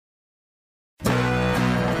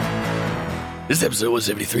This is episode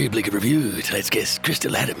 173 of Bleak and Review. Tonight's guest,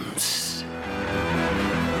 Crystal Adams.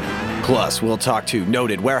 Plus, we'll talk to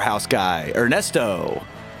noted warehouse guy, Ernesto.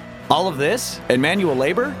 All of this and manual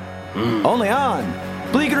labor? Only on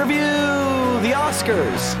Bleak and Review, the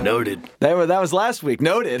Oscars. Noted. That was last week.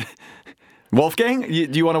 Noted. Wolfgang,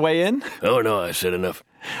 do you want to weigh in? Oh, no, I said enough.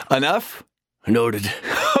 Enough? Noted.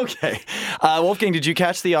 Okay. Wolfgang, did you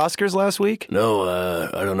catch the Oscars last week? No,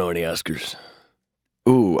 I don't know any Oscars.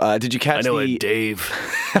 Ooh, did you catch I know the... a Dave.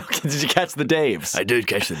 Okay, did you catch the Daves? I did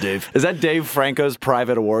catch the Dave. Is that Dave Franco's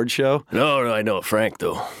private award show? No, I know a Frank,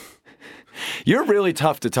 though. You're really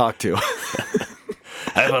tough to talk to. I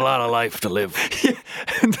have a lot of life to live.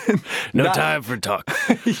 No time for talk.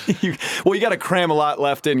 you got to cram a lot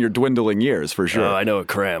left in your dwindling years, for sure. Oh, I know a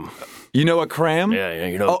Cram. You know a Cram? Yeah,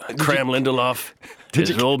 you know Cram Lindelof. He's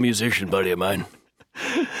an old musician buddy of mine.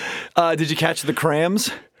 Did you catch the Crams?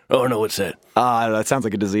 Oh, no, what's that? That sounds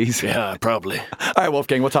like a disease. Yeah, probably. All right,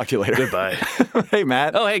 Wolfgang, we'll talk to you later. Goodbye. Hey,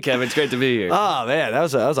 Matt. Oh, hey, Kevin. It's great to be here. Oh, man, that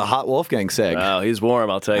was a hot Wolfgang seg. Oh, he's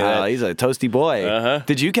warm, I'll tell you that. He's a toasty boy. Uh-huh.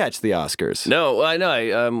 Did you catch the Oscars? No, I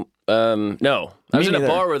know. No. I was in a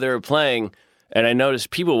bar where they were playing, and I noticed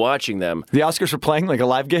people watching them. The Oscars were playing like a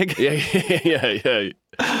live gig? Yeah.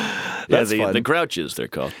 That's fun. The Grouches, they're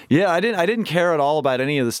called. Yeah, I didn't care at all about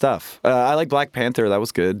any of the stuff. I like Black Panther. That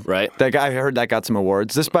was good. Right. That guy, I heard that got some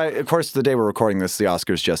awards. Of course, the day we're recording this, the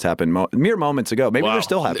Oscars just happened mere moments ago. Maybe they're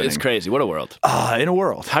still happening. It's crazy. What a world. In a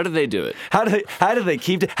world. How did they do it? How do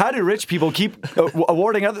rich people keep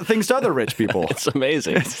awarding other things to other rich people? It's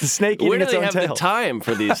amazing. It's the snake eating Where do its they own have tail. the time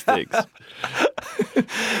for these things?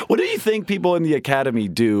 What do you think people in the Academy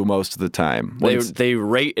do most of the time? They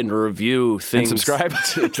rate and review things. And subscribe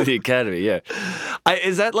to the Academy, yeah.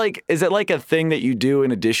 Is that like a thing that you do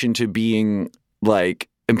in addition to being like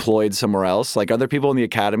employed somewhere else? Like, are there people in the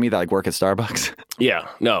Academy that like work at Starbucks? Yeah,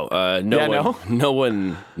 no one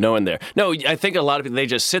there. No, I think a lot of people, they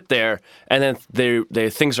just sit there and then they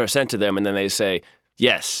things are sent to them and then they say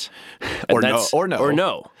yes or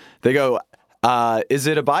no. They go, is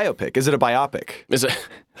it a biopic? Is it a biopic?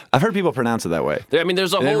 I've heard people pronounce it that way. I mean,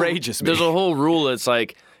 there's a whole rule that's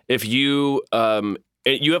like if you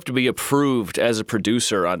you have to be approved as a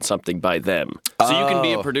producer on something by them. So you can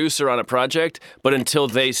be a producer on a project, but until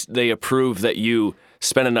they approve that you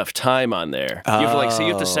spend enough time on there, you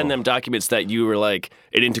have to send them documents that you were like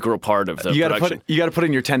an integral part of the production. You got to put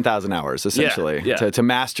in your 10,000 hours essentially to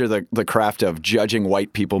master the craft of judging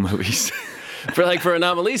white people movies. For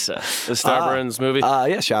Anomalisa, the Starburns movie.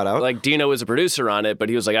 Yeah, shout out. Like Dino was a producer on it, but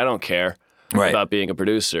he was like, I don't care about being a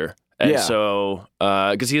producer. And so,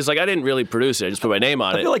 because he was like, I didn't really produce it. I just put my name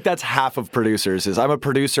on it. I feel like that's half of producers is I'm a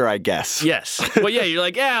producer, I guess. Yes. Well, yeah, you're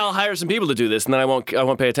like, I'll hire some people to do this, and then I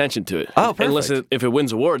won't pay attention to it. Oh, perfect. Unless if it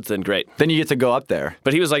wins awards, then great. Then you get to go up there.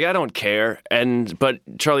 But he was like, I don't care. But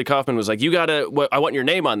Charlie Kaufman was like, I want your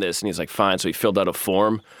name on this. And he's like, fine. So he filled out a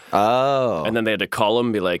form. Oh. And then they had to call him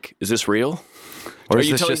and be like, is this real? Or Are is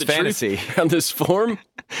you this telling just the fantasy? truth on this form?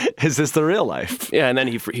 Is this the real life? Yeah, and then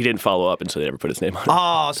he didn't follow up, and so they never put his name on it.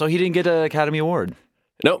 Oh, so he didn't get an Academy Award.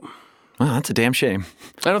 Nope. Wow, that's a damn shame.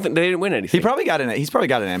 I don't think they didn't win anything. He's probably got an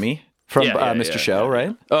Emmy from Mr. Show,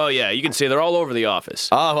 right? Oh yeah, you can see they're all over The Office.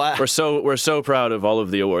 Oh, wow. We're so proud of all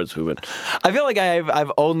of the awards we win. I feel like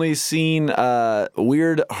I've only seen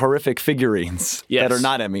weird, horrific figurines that are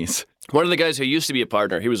not Emmys. One of the guys who used to be a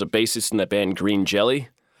partner, he was a bassist in that band Green Jelly.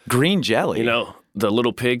 Green Jelly? You know, the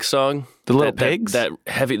Little Pig song? The Little Pigs?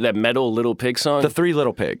 That metal Little Pig song? The Three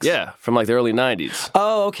Little Pigs? Yeah, from like the early 90s.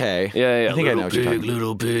 Oh, okay. Yeah. I think I know what you're talking about.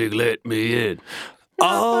 Little pig, let me in.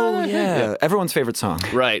 Oh, yeah. Everyone's favorite song.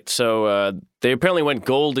 Right, so they apparently went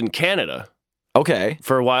gold in Canada. Okay.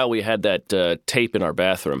 For a while, we had that tape in our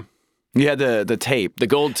bathroom. You had the tape. The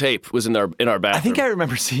gold tape was in our bathroom. I think I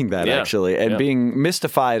remember seeing that, actually, and being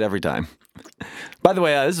mystified every time. By the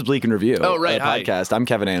way, this is Bleak and Review. Oh, right. Podcast. I'm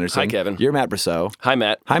Kevin Anderson. Hi, Kevin. You're Matt Brousseau. Hi,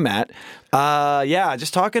 Matt. Hi, Matt.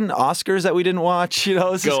 Just talking Oscars that we didn't watch.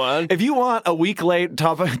 Go on. If you want a week late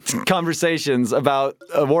conversations about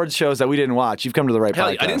awards shows that we didn't watch, you've come to the right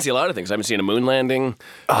podcast. I didn't see a lot of things. I haven't seen a moon landing.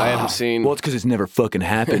 I haven't seen. Well, it's because it's never fucking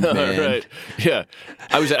happened, man. Right. Yeah.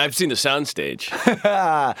 I've seen the soundstage.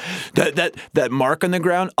 that mark on the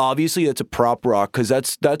ground. Obviously, that's a prop rock because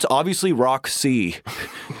that's obviously Rock C.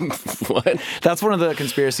 What? That's one of the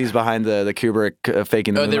conspiracies behind the Kubrick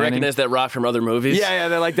faking the moon they landing. recognize that rock from other movies? Yeah.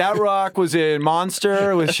 They're like, that rock was in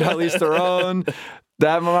Monster with Charlize Theron.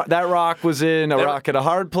 That rock was in A Rock at a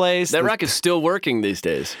Hard Place. That rock is still working these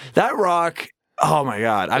days. That rock, oh my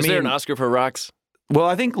God. Is there an Oscar for rocks? Well,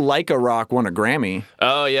 I think Like a Rock won a Grammy.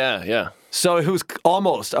 Oh, yeah. So it was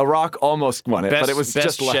almost, a rock almost won it, but it was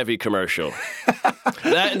best just Chevy commercial.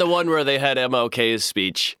 That and the one where they had MLK's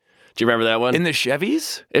speech. Do you remember that one? In the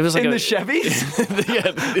Chevys? It was like in a- the Chevys?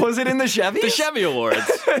 Yeah, Was it in the Chevys? the Chevy Awards.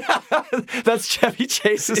 That's Chevy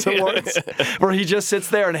Chase's awards, where he just sits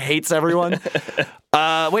there and hates everyone.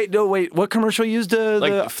 Wait. What commercial used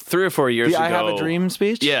Like 3 or 4 years the ago. I Have a Dream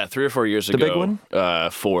speech? Yeah, 3 or 4 years ago. big one?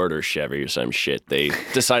 Ford or Chevy or some shit. They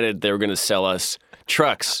decided they were going to sell us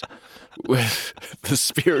trucks with the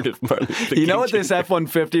spirit of Martin Luther You know King what this Jr.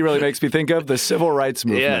 F-150 really makes me think of? The civil rights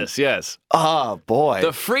movement. Yes. Oh, boy.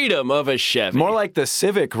 The freedom of a Chevy. More like the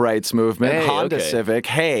civic rights movement. Hey, Honda okay. Civic.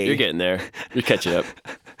 Hey. You're getting there. You're catching up.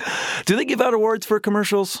 Do they give out awards for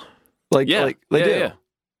commercials? Like they do? Yeah.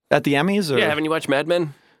 At the Emmys? Or? Yeah, haven't you watched Mad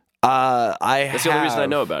Men? That's the only reason I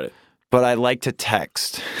know about it. But I like to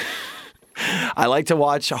text. I like to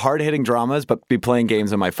watch hard-hitting dramas, but be playing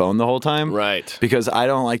games on my phone the whole time. Right. Because I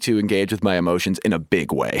don't like to engage with my emotions in a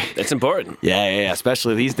big way. It's important. Yeah,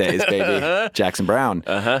 especially these days, baby. Jackson Brown.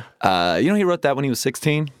 You know he wrote that when he was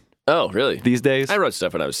 16? Oh, really? These days? I wrote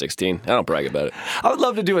stuff when I was 16. I don't brag about it. I would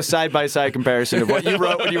love to do a side-by-side comparison of what you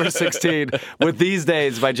wrote when you were 16 with These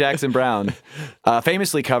Days by Jackson Brown.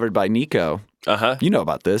 Famously covered by Nico. You know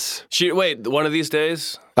about this. Wait, one of these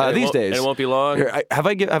days? These days. And it won't be long? Here,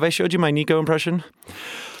 have I showed you my Nico impression?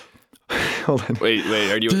 Hold on. Wait,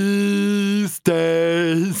 are you... These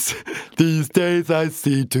days I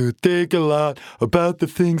seem to think a lot about the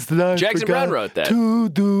things that I Jackson forgot Brown wrote that. to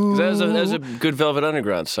do. That was a good Velvet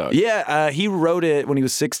Underground song. Yeah, he wrote it when he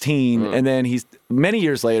was 16, and then he's many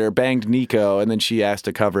years later banged Nico, and then she asked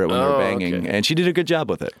to cover it when they were banging, okay. and she did a good job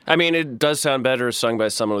with it. I mean, it does sound better sung by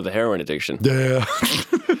someone with a heroin addiction, Yeah.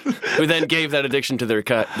 who then gave that addiction to their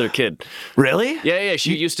kid. Really? Yeah.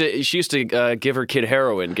 She used to give her kid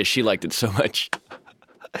heroin because she liked it so much.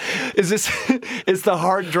 Is this? It's the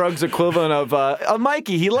hard drugs equivalent of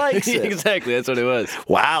Mikey. He likes it. Exactly, that's what it was.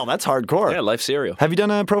 Wow, that's hardcore. Yeah, life cereal. Have you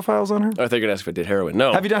done profiles on her? I thought you were gonna ask if I did heroin.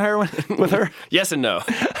 No. Have you done heroin with her? Yes and no.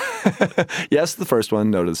 Yes, the first one.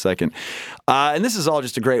 No to the second. And this is all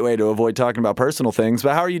just a great way to avoid talking about personal things.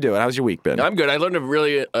 But how are you doing? How's your week been? I'm good. I learned a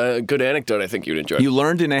really good anecdote. I think you'd enjoy. You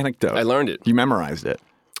learned an anecdote. I learned it. You memorized it.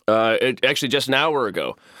 Actually, just an hour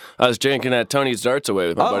ago, I was drinking at Tony's Darts Away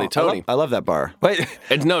with my buddy Tony. I love that bar. Wait.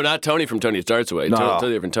 And no, not Tony from Tony's Darts Away. No.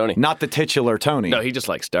 Totally different Tony. Not the titular Tony. No, he just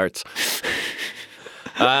likes darts.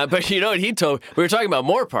 But you know what he told me? We were talking about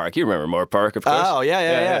Moore Park. You remember Moore Park, of course. Oh,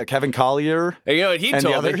 yeah. Kevin Collier And you know what he and the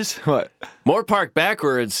told me? others? What? Moore Park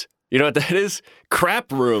backwards. You know what that is?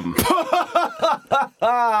 Crap room.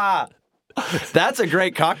 That's a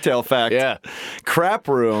great cocktail fact. Yeah. Crap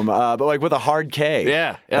room, but like with a hard K.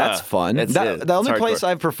 Yeah. That's fun. It's The only place hardcore.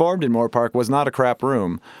 I've performed in Moore Park was not a crap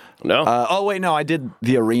room. No? No, I did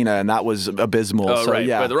the arena, and that was abysmal. Oh, so, right.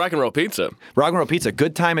 yeah. But the Rock and Roll Pizza. Rock and Roll Pizza,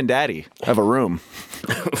 good time and daddy of a room.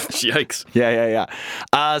 Yikes. Yeah.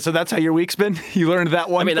 So that's how your week's been? You learned that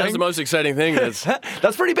one I mean, thing? that's the most exciting thing.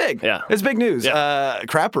 That's pretty big. Yeah. It's big news. Yeah.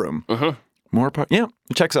 Crap room. Moore Park. Yeah,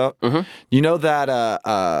 it checks out. You know that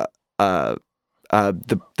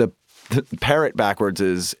the parrot backwards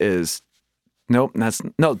is nope.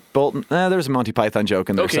 No Bolton. There's a Monty Python joke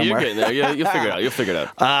in there Okay, somewhere. you're getting there. You'll figure it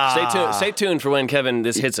out. Stay tuned for when Kevin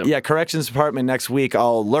this hits him. Yeah, corrections department next week.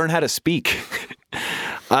 I'll learn how to speak.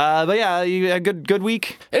 But yeah, you had a good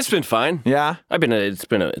week. It's been fine. Yeah. It's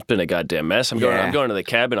been a goddamn mess. I'm going to the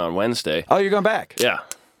cabin on Wednesday. Oh, you're going back? Yeah.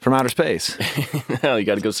 From outer space. Well, you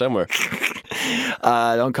got to go somewhere.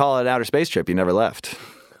 Don't call it an outer space trip. You never left.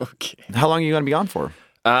 Okay. How long are you going to be gone for?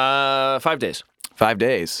 5 days. 5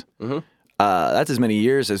 days. Mm-hmm. That's as many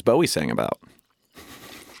years as Bowie sang about.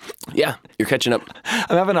 Yeah, you're catching up.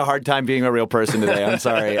 I'm having a hard time being a real person today. I'm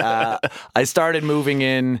sorry. I started moving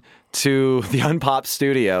in to the Unpop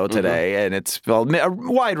studio today, and it's a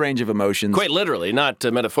wide range of emotions. Quite literally, not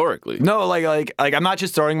metaphorically. No, like I'm not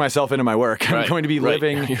just throwing myself into my work. I'm Right, going to be right.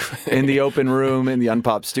 living in the open room in the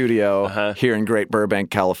Unpop studio here in Great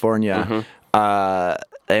Burbank, California.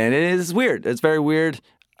 And it is weird. It's very weird.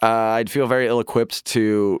 I'd feel very ill-equipped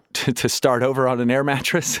to start over on an air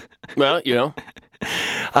mattress. Well, you know.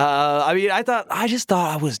 I just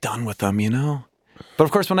thought I was done with them, you know? But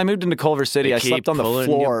of course, when I moved into Culver City, They I slept keep on the pulling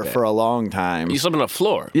floor you back. for a long time. You slept on the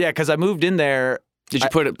floor. Yeah, because I moved in there. Did you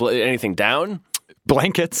put anything down?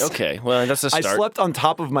 Blankets. Okay, well, that's a I start. slept on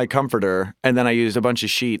top of my comforter, and then I used a bunch of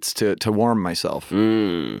sheets to warm myself.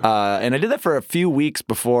 And I did that for a few weeks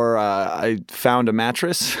before I found a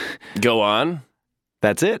mattress. Go on.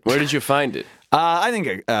 That's it. Where did you find it? I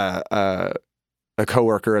think a a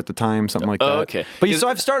coworker at the time, something like that. Oh, okay. But so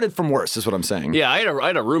I've started from worse, is what I'm saying. Yeah, I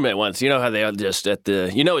had a roommate once. You know how they are just at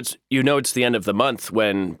the it's the end of the month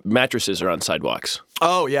when mattresses are on sidewalks.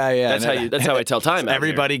 Oh yeah. That's how I tell time. out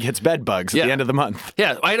Everybody gets bed bugs at the end of the month. here.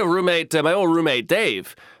 Yeah, I had a roommate, my old roommate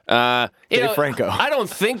Dave. Dave Franco. I don't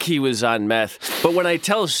think he was on meth, but when I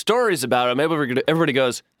tell stories about him, everybody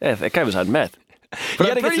goes, "That guy was on meth."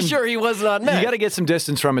 But I'm pretty sure he wasn't on meth. You got to get some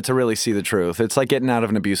distance from it to really see the truth. It's like getting out of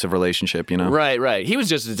an abusive relationship, you know? Right. He was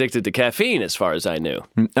just addicted to caffeine, as far as I knew.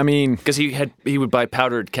 I mean, because he would buy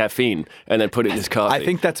powdered caffeine and then put it in his coffee. I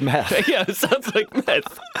think that's meth. Yeah, it sounds like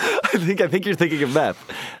meth. I think you're thinking of meth.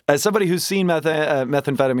 As somebody who's seen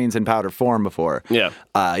methamphetamines in powder form before. Yeah.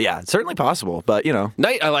 It's certainly possible, but you know.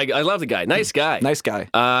 I love the guy. Nice guy. Nice guy.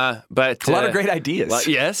 But a lot of great ideas.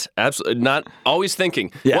 Yes, absolutely. Not always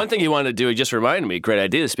thinking. Yeah. One thing he wanted to do, he just reminded me, great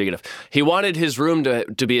idea, speaking of, he wanted his room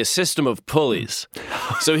to be a system of pulleys.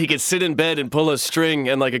 So he could sit in bed and pull a string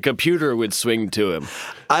and like a computer would swing to him.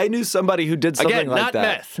 I knew somebody who did something like that. Not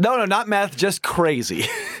meth. No, not meth, just crazy.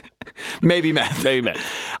 Maybe meth.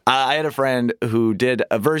 I had a friend who did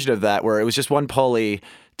a version of that where it was just one pulley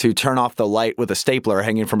to turn off the light with a stapler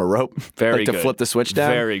hanging from a rope. Very to good. Flip the switch down.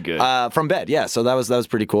 Very good. From bed, yeah. So that was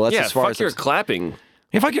pretty cool. That's as far fuck as your clapping.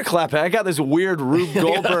 If I get clapping, I got this weird Rube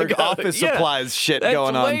Goldberg office supplies shit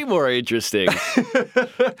going on. That's way more interesting.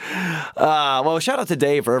 Well, shout out to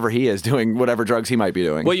Dave, wherever he is, doing whatever drugs he might be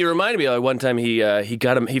doing. Well, you reminded me, like one time he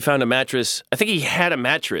found a mattress. I think he had a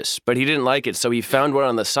mattress, but he didn't like it, so he found one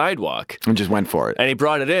on the sidewalk. And just went for it. And he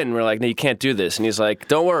brought it in, and we're like, no, you can't do this. And he's like,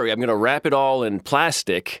 don't worry, I'm going to wrap it all in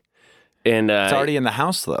plastic. And it's already in the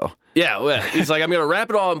house, though. Yeah, well, he's like, I'm going to wrap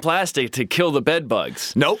it all in plastic to kill the bed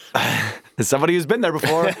bugs. Nope. As somebody who's been there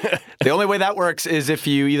before, the only way that works is if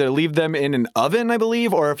you either leave them in an oven, I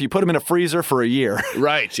believe, or if you put them in a freezer for a year.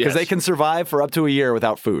 Right, yes. Because they can survive for up to a year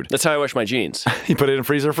without food. That's how I wash my jeans. You put it in a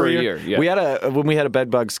freezer for a year? Yeah. When we had a bed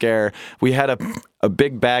bug scare, we had a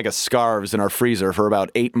big bag of scarves in our freezer for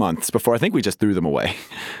about 8 months before I think we just threw them away.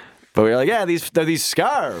 But we were like, yeah, they're these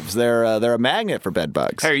scarves. They're a magnet for bed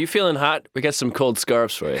bugs. Hey, are you feeling hot? We got some cold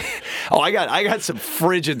scarves for you. Oh, I got some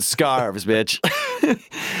frigid scarves, bitch.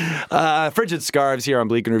 Frigid scarves here on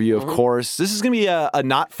Bleak and Review, of course. This is gonna be a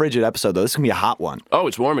not frigid episode, though. This is gonna be a hot one. Oh,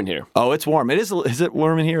 it's warm in here. Oh, it's warm. Is it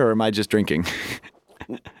warm in here, or am I just drinking?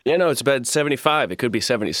 Yeah, no, it's about 75. It could be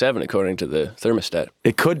 77 according to the thermostat.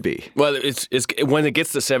 It could be. Well, it's when it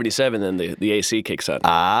gets to 77, then the AC kicks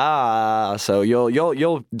on. So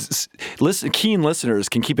you'll listen. Keen listeners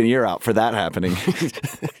can keep an ear out for that happening.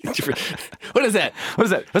 What is that? What's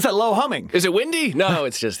that low humming? Is it windy? No,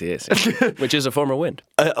 it's just the AC, which is a form of wind.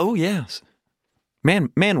 Oh yes, man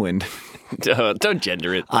wind. Don't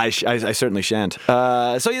gender it. I certainly shan't.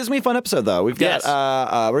 So this is gonna be a fun episode, though. We've got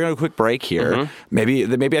we're gonna do a quick break here.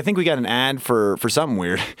 Mm-hmm. Maybe I think we got an ad for something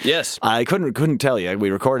weird. Yes, I couldn't tell you.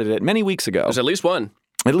 We recorded it many weeks ago. There's at least one.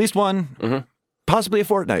 Possibly a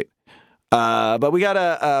fortnight. But we got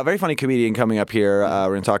a very funny comedian coming up here. We're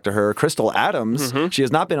going to talk to her, Crystal Adams. Mm-hmm. She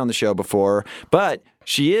has not been on the show before, but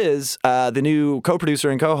she is the new co-producer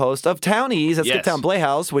and co-host of Townies at Skip Town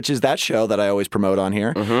Playhouse, which is that show that I always promote on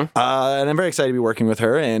here. Mm-hmm. And I'm very excited to be working with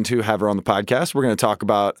her and to have her on the podcast. We're going to talk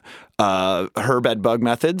about her bed bug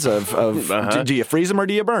methods of do you freeze them or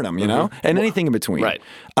do you burn them, you know? And anything in between. Right.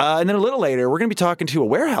 And then a little later, we're going to be talking to a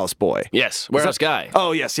warehouse boy. Yes, warehouse guy.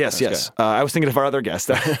 Oh, yes. I was thinking of our other guest.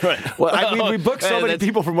 Right. Well, we booked so many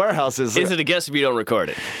people from warehouses. Is it a guest if you don't record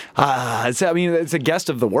it? It's a guest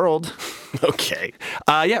of the world. Okay.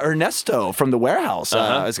 Ernesto from the warehouse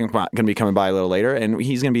is going to be coming by a little later, and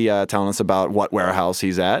he's going to be telling us about what warehouse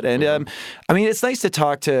he's at. And it's nice to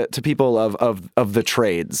talk to people of the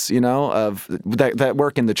trades, you know, of that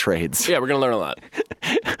work in the trades. Yeah, we're going to learn a lot.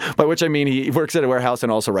 By which I mean he works at a warehouse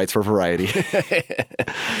and also writes for Variety.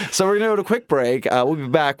 So we're going to go to a quick break. We'll be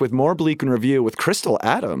back with more Bleak and Review with Crystal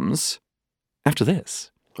Adams after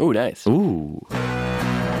this. Ooh, nice. Ooh.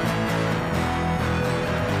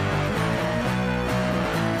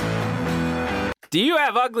 Do you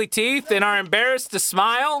have ugly teeth and are embarrassed to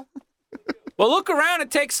smile? Well, look around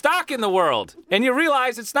and take stock in the world, and you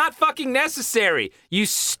realize it's not fucking necessary, you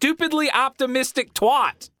stupidly optimistic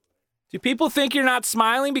twat. Do people think you're not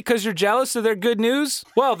smiling because you're jealous of their good news?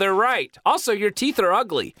 Well, they're right. Also, your teeth are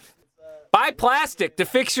ugly. Buy plastic to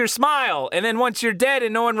fix your smile, and then once you're dead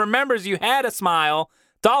and no one remembers you had a smile,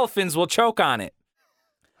 dolphins will choke on it.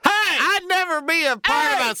 Hey! I'd never be a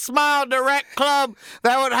part of a Smile Direct club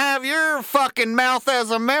that would have your fucking mouth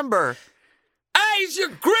as a member. Hey, is your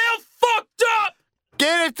grill fucked up?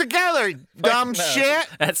 Get it together, dumb shit.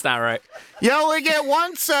 That's not right. You only get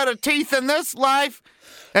one set of teeth in this life.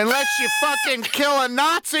 unless you fucking kill a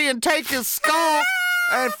Nazi and take his skull.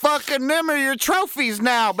 And fucking them are your trophies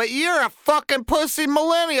now, but you're a fucking pussy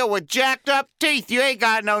millennial with jacked up teeth. You ain't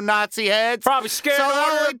got no Nazi heads. Probably scared so to the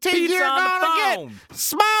order only teeth pizza you're on the gonna phone. get.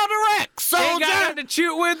 Smile Direct, soldier. Ain't got nothing to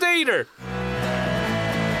shoot with either.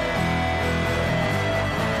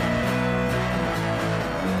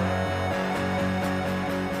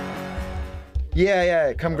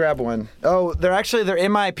 Yeah, come grab one. Oh, they're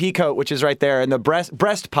in my pea coat, which is right there in the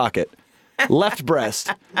breast pocket. Left breast.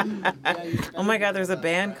 Oh my God, there's a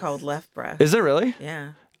band called Left Breast. Is there really?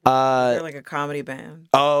 Yeah. They're like a comedy band.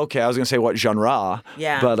 Oh, okay. I was gonna say what genre.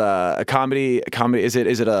 Yeah. But a comedy. Is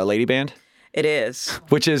it a lady band? It is.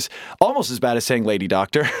 Which is almost as bad as saying Lady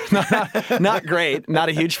Doctor. Not great. Not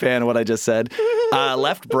a huge fan of what I just said.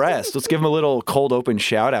 Left Breast. Let's give them a little cold open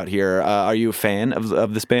shout out here. Are you a fan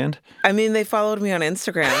of this band? I mean, they followed me on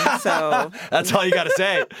Instagram, so That's all you got to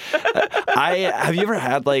say. Have you ever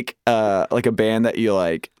had like a band that you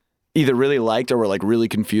like either really liked or were like really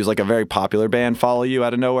confused, like a very popular band follow you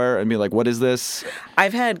out of nowhere and be like, what is this?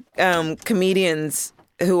 I've had comedians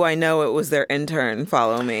who I know it was their intern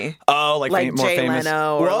follow me. Oh, like more Jay famous.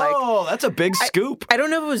 Leno or Whoa, that's a big scoop. I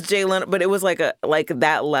don't know if it was Jay Leno, but it was like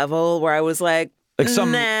that level where I was like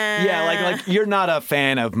some, nah. yeah, like you're not a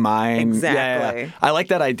fan of mine. Exactly. Yeah. I like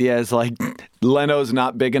that idea. Is like Leno's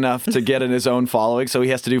not big enough to get in his own following, so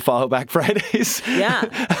he has to do Follow Back Fridays. Yeah.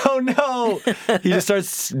 Oh no! He just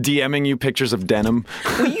starts DMing you pictures of denim.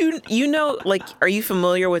 Well, you know, like, are you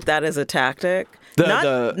familiar with that as a tactic?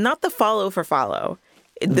 Not the follow for follow.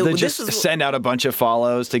 Send out a bunch of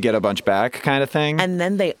follows to get a bunch back kind of thing. And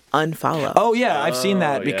then they unfollow. Oh, yeah. I've seen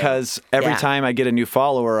that because every time I get a new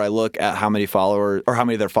follower, I look at how many followers or how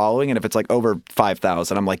many they're following. And if it's like over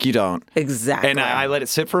 5,000, I'm like, you don't. Exactly. And I let it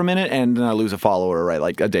sit for a minute and then I lose a follower right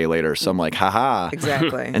like a day later. So I'm like, haha.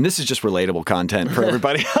 Exactly. And this is just relatable content for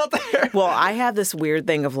everybody out there. Well, I have this weird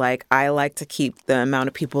thing of like, I like to keep the amount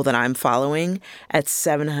of people that I'm following at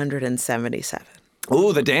 777.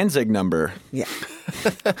 Ooh, the Danzig number. Yeah.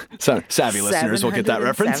 So savvy listeners will get that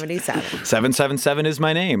reference. 777 is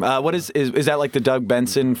my name. What is that like the Doug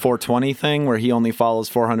Benson 420 thing where he only follows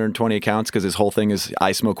 420 accounts because his whole thing is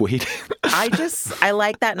I smoke weed? I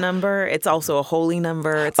like that number. It's also a holy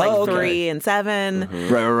number. It's like 3 and 7.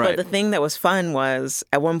 Mm-hmm. Right. But the thing that was fun was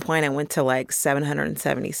at one point I went to like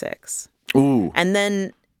 776. Ooh. And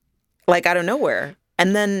then like out of nowhere.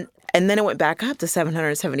 And then it went back up to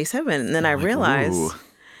 777. And then I realized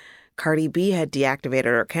Cardi B had deactivated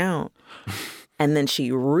her account. And then she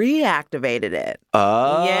reactivated it.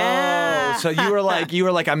 Oh. Yeah. So you were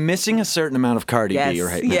like, I'm missing a certain amount of Cardi B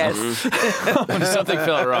right now. Yes. Something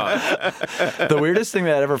felt wrong. The weirdest thing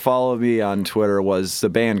that ever followed me on Twitter was the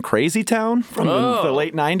band Crazy Town from the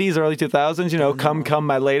late 90s, early 2000s. You know, Come, Come,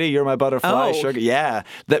 My Lady, You're My Butterfly, Sugar. Yeah.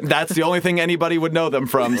 That's the only thing anybody would know them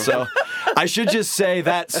from. So I should just say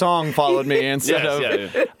that song followed me instead of...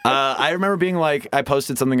 Yeah. I remember being like, I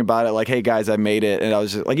posted something about it, like, hey guys, I made it. And I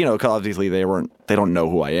was just like, you know, obviously they don't know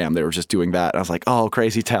who I am. They were just doing that. And I was like, oh,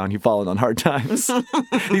 Crazy Town, you've fallen on hard times.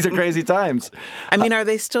 These are crazy times. I mean, are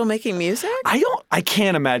they still making music? I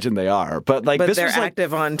can't imagine they are. But like, this they're was like,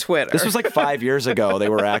 active on Twitter. This was like 5 years ago. They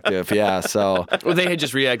were active. Yeah. So. Well, they had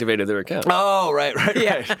just reactivated their account. Oh, right.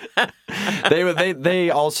 Yeah. They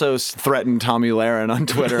also threatened Tommy Lahren on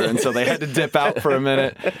Twitter, and so they had to dip out for a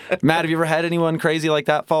minute. Matt, have you ever had anyone crazy like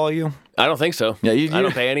that follow you? I don't think so. Yeah, I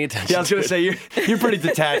don't pay any attention. Yeah, I was going to say you're pretty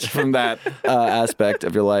detached from that aspect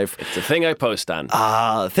of your life. It's a thing I post on.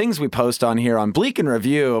 Things we post on here on Bleak and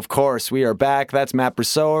Review. Of course, we are back. That's Matt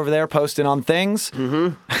Brousseau over there posting on things.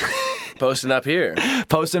 Mm-hmm. Posting up here.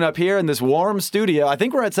 Posting up here in this warm studio. I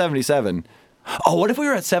think we're at 77. Oh, what if we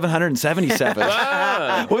were at 777?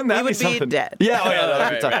 Wow. Wouldn't that We would be something? be dead.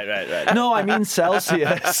 Yeah, Right. No, I mean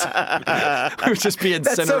Celsius. We would just be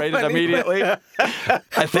incinerated funny, immediately. I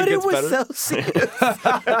think But it it's was better. Celsius.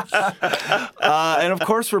 And of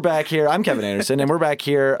course, we're back here. I'm Kevin Anderson, and we're back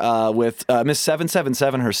here with Miss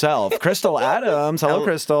 777 herself, Crystal Adams. Hello,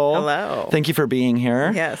 Crystal. Hello. Thank you for being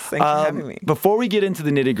here. Yes, thanks for having me. Before we get into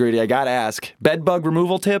the nitty gritty, I got to ask, bed bug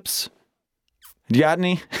removal tips? You got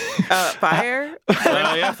any? Fire?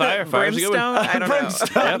 Oh, yeah, fire. Fire's a good Brimstone? one. I don't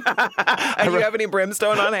know. Do you have any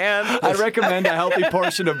brimstone on hand? I recommend a healthy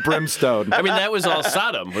portion of brimstone. I mean, that was all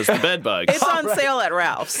Sodom, was the bed bugs. It's on sale at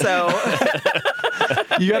Ralph's, so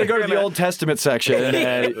You got to go to the Old Testament section.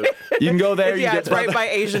 And you can go there. yeah, you it's right by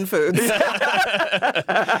Asian foods. If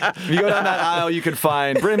you go down that aisle, you can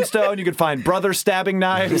find brimstone. You can find brother stabbing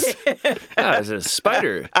knives. Yeah, it's a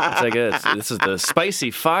spider. It's like this is the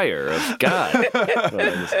spicy fire of God.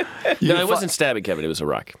 No, it wasn't stabbing stabbing Kevin. It was a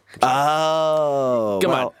rock. Oh,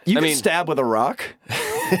 Come well, on. You I can mean- stab with a rock,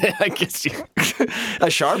 I guess you. a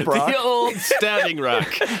sharp rock, The old stabbing rock.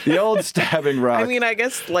 the old stabbing rock. I mean, I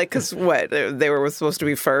guess because what they were supposed to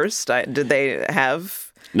be first. Did they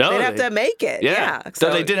have? No, they'd have to make it. Yeah.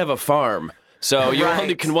 So they did have a farm. So you only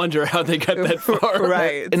Right. can wonder how they got that far.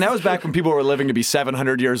 Right. and that was back when people were living to be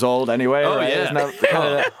 700 years old anyway. Oh, right? yeah. Isn't that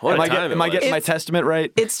kinda, what a am I, time it am I was. getting my testament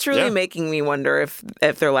right? It's truly Yeah. making me wonder if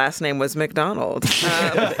their last name was McDonald.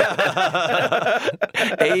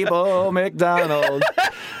 Abel McDonald.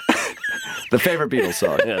 The favorite Beatles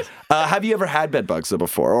song. Yes. Have you ever had bed bugs though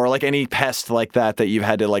before, or like any pest like that you've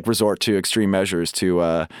had to like resort to extreme measures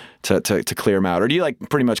to clear them out, or do you like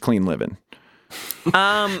pretty much clean living?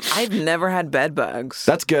 I've never had bed bugs.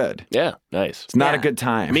 That's good. Yeah, nice. It's not a Yeah. good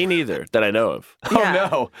time. Me neither, that I know of. Oh Yeah.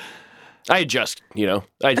 no. I adjust,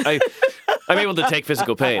 I'm able to take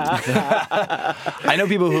physical pain. I know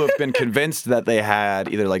people who have been convinced that they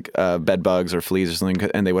had either like bed bugs or fleas or something,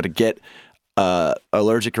 and they would get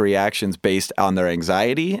allergic reactions based on their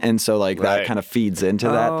anxiety, and so like that Right. kind of feeds into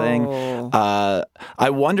that thing. I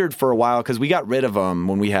wondered for a while because we got rid of them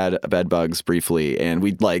when we had bed bugs briefly, and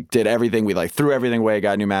we like did everything. We like threw everything away,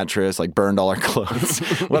 got a new mattress, like burned all our clothes,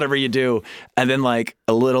 whatever you do. And then like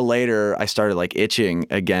a little later, I started like itching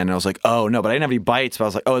again, and I was like, oh no, but I didn't have any bites. But I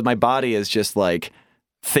was like, oh, my body is just like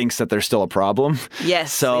thinks that there's still a problem.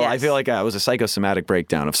 Yes. So I yes. feel like it was a psychosomatic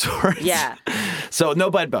breakdown of sorts. Yeah. So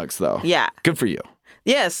no bed bugs though. Yeah. Good for you.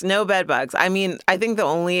 Yes, no bed bugs. I mean, I think the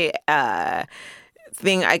only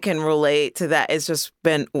thing I can relate to that is just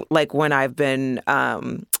been like when I've been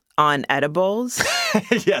on edibles,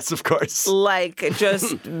 Yes, of course. like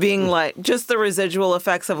just being like just the residual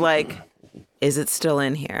effects of like, is it still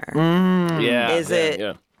in here? Yeah. Is yeah, it?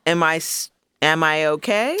 Yeah. Am I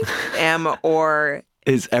okay? Or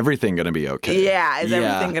Is everything going to be okay? yeah, is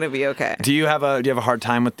everything gonna be okay? Do you have a hard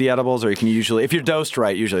time with the edibles, or you can usually, if you're dosed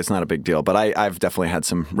right, usually it's not a big deal. But I've definitely had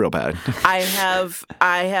some real bad. I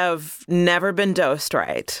have never been dosed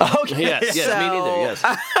right. Okay. Yes, me neither, yes.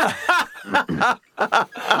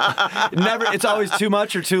 Never. It's always too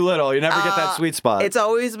much or too little. You never get that sweet spot. It's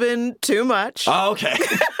always been too much. Oh, okay.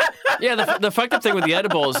 Yeah, the fucked up thing with the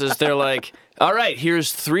edibles is they're like, all right,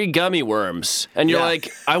 here's 3 gummy worms. And you're Yeah.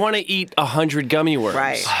 like, I want to eat 100 gummy worms.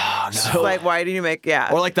 Right. Oh, no. Like, why do you make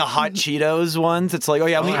Or like the hot Cheetos ones. It's like, oh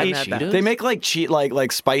yeah, I we haven't eat had that. They make like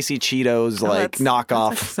like spicy Cheetos, like that's-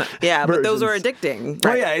 knockoff. Yeah, but those are versions. addicting.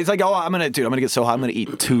 Oh yeah, it's like, oh, I'm gonna get so hot, I'm gonna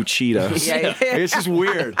eat 2 Cheetos. Yeah, yeah. Like, it's just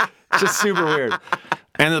weird. It's just super weird.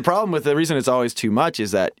 And the problem with the reason it's always too much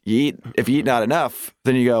is that if you eat not enough,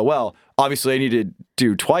 then you go, well, obviously I need to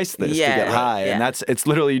do twice this to Yeah, get high. yeah. And it's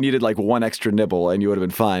literally you needed like 1 extra nibble and you would have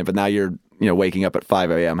been fine. But now you're waking up at 5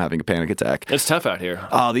 a.m. having a panic attack. It's tough out here.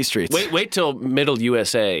 Oh, these streets. Wait till middle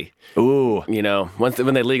USA. Ooh.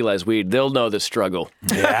 When they legalize weed, they'll know the struggle.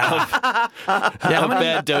 Yeah. Of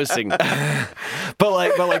bad dosing. But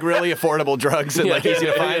like really affordable drugs and like easy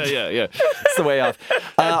to find. Yeah. It's the way off.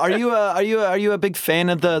 Are you a big fan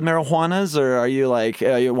of the marijuanas, or are you like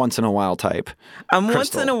you once in a while type? I'm once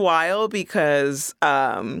Crystal. in a while because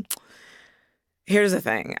here's the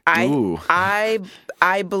thing. Ooh. I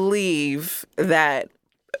believe that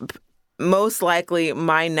most likely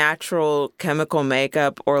my natural chemical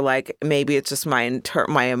makeup, or like maybe it's just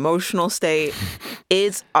my emotional state,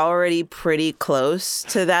 is already pretty close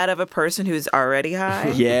to that of a person who's already high.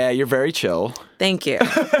 Yeah, you're very chill. Thank you.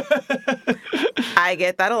 I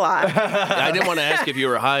get that a lot. I didn't want to ask if you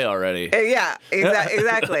were high already. Yeah,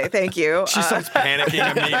 exactly. Thank you. She starts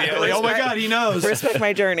panicking immediately. Oh my God, he knows. Respect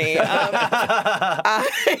my journey. I'm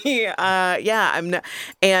not,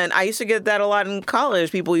 and I used to get that a lot in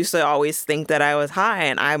college. People used to always think that I was high,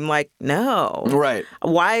 and I'm like, no. Right.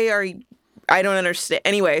 Why are you? I don't understand.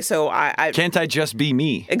 Anyway, so I Can't I just be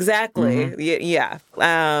me? exactly. Yeah.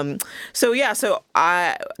 So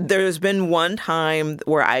there's been one time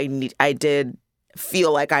where I did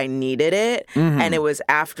feel like I needed it, and it was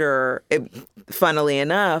after, funnily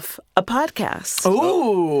enough, a podcast.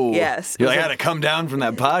 Ooh. Yes. You're like, I had to come down from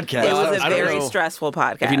that podcast. It was a I don't very know stressful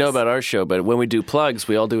podcast. If you know about our show, but when we do plugs,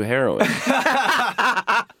 we all do heroin.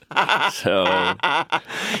 So Yeah,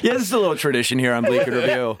 this is a little tradition here on Bleak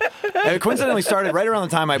Review. It coincidentally started right around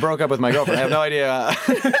the time I broke up with my girlfriend. I have no idea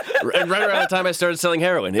And right around the time I started selling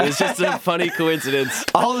heroin. It was just a funny coincidence.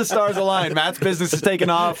 All the stars aligned. Matt's business is taking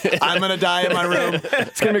off. I'm going to die in my room.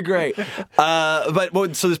 It's going to be great. So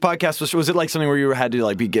this podcast, was it like something where you had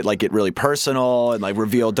to get really personal and like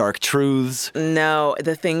reveal dark truths? No,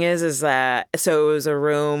 the thing is that, so it was a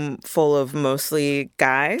room full of mostly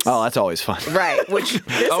guys. Oh, that's always fun. Right, which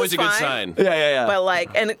this Always is a good fine. sign. Yeah. But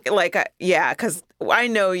because I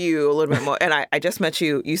know you a little bit more, and I just met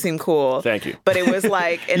you. You seem cool. Thank you. But it was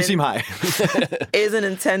like You seem high. is an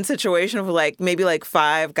intense situation of maybe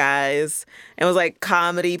 5 guys. It was like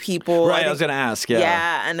comedy people. Right, I was gonna ask. Yeah.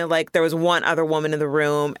 Yeah, and then, there was one other woman in the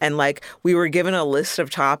room, and we were given a list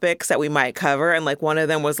of topics that we might cover, and one of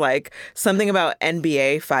them was something about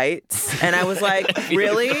NBA fights, and I was like,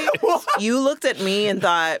 really? You looked at me and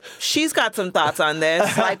thought she's got some thoughts on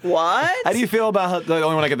this? What? How do you feel about the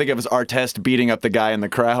only one I can think of is Artest beating up the guy in the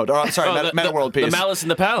crowd? Oh, I'm sorry, Meta World Peace. The Malice in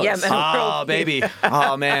the Palace. Yeah, Meta Oh, World baby.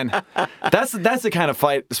 Oh, man. That's the kind of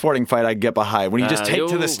sporting fight I get behind. When you just take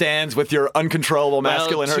to the stands with your uncontrollable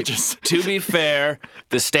masculine urges. To be fair,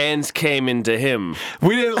 the stands came into him.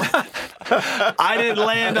 We didn't. I didn't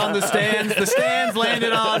land on the stands. The stands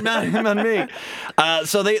landed on me.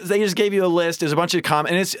 So they just gave you a list. There's a bunch of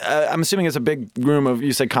and it's I'm assuming it's a big room of,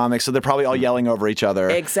 you said, comics, so they're probably all yelling over each other.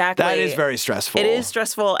 Exactly. That is very stressful. It is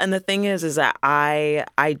stressful, and the thing is that I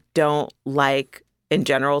don't like in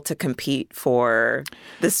general to compete for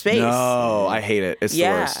the space. No, I hate it. It's the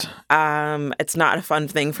worst. It's not a fun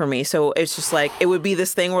thing for me. So it's just it would be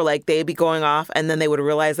this thing where they'd be going off, and then they would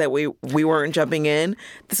realize that we weren't jumping in.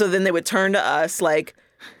 So then they would turn to us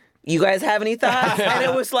you guys have any thoughts? And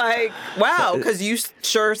it was wow, because you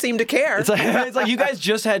sure seem to care. It's like you guys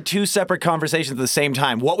just had 2 separate conversations at the same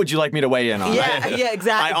time. What would you like me to weigh in on? Yeah,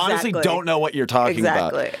 exactly. I honestly don't know what you're talking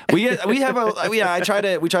about. We have we try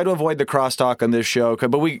to avoid the crosstalk on this show,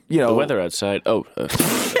 but the weather outside.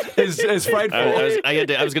 is frightful.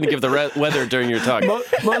 I was going to give the weather during your talk.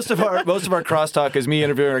 Most of our crosstalk is me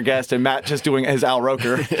interviewing our guest and Matt just doing his Al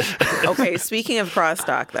Roker. Okay, speaking of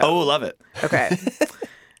crosstalk, though. Oh, love it. Okay.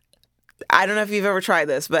 I don't know if you've ever tried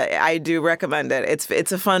this, but I do recommend it.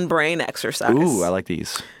 It's a fun brain exercise. Ooh, I like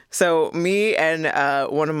these. So me and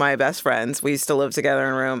one of my best friends, we used to live together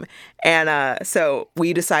in a room. And so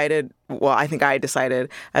we decided, I think I decided,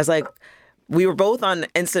 I was like, we were both on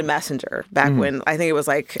Instant Messenger back when I think it was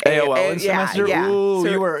AOL Instant Messenger? Yeah. Ooh,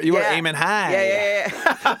 so you were aiming high.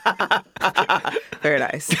 Yeah. Very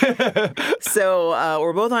nice. So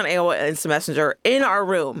we're both on AOL Instant Messenger in our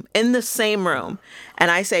room, in the same room. And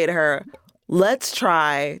I say to her, let's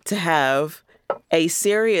try to have a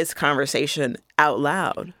serious conversation out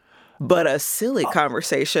loud, but a silly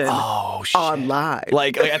conversation online.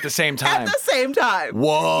 Like at the same time? At the same time.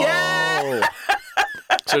 Whoa. Yeah.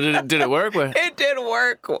 So did it work? It did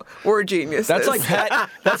work. We're geniuses. That's like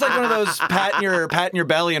one of those patting your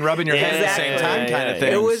belly and rubbing your head at the same time kind of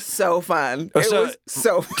things. It was so fun. It was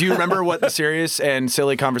so fun. Do you remember what the serious and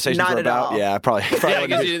silly conversations Not were at about? all. Yeah, probably.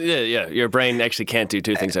 Your brain actually can't do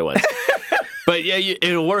 2 things at once. But yeah,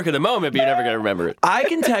 it'll work in the moment, but you're never going to remember it. I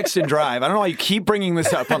can text and drive. I don't know why you keep bringing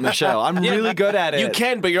this up on the show. I'm really good at it. You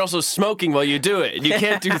can, but you're also smoking while you do it. You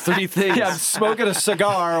can't do 3 things. Yeah, I'm smoking a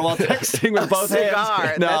cigar while texting with both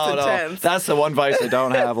hands. That's intense. That's the one vice I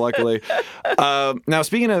don't have, luckily. Now,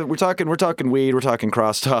 speaking of, we're talking weed, we're talking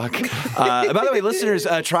crosstalk. By the way, listeners,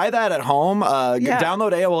 try that at home.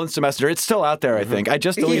 Download AOL Instant Messenger. It's still out there, I think. I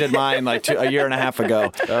just deleted mine a year and a half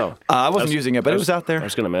ago. Oh, I wasn't using it, but it was out there. I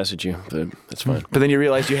was going to message you, but that's fine. But then you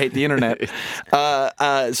realize you hate the internet.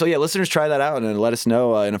 So yeah, listeners, try that out and let us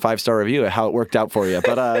know in a 5-star review how it worked out for you.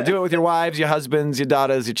 But do it with your wives, your husbands, your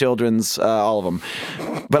daughters, your children's, all of them.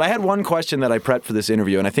 But I had one question that I prepped for this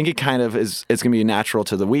interview, and I think it kind of is. It's going to be natural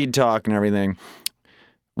to the weed talk and everything.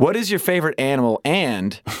 What is your favorite animal,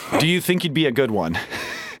 and do you think you'd be a good one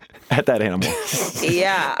at that animal?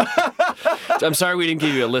 Yeah. I'm sorry we didn't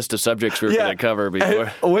give you a list of subjects we were going to cover before.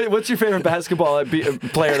 What's your favorite basketball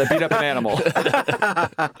player that beat up an animal?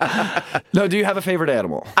 No, do you have a favorite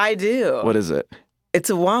animal? I do. What is it? It's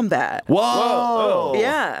a wombat. Whoa!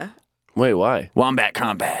 Yeah. Wait, why? Wombat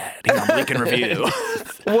combat. Hang on, Blink and Review.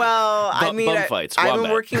 Well, Bum fights, I've wombat.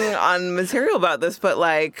 been working on material about this, but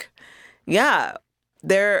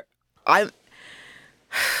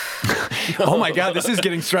Oh my God, this is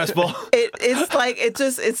getting stressful.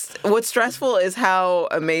 It's what's stressful is how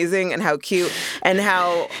amazing and how cute and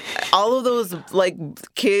how all of those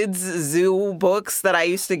kids zoo books that I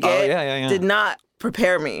used to get yeah. did not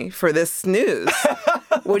prepare me for this news.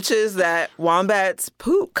 which is that wombat's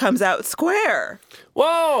poop comes out square.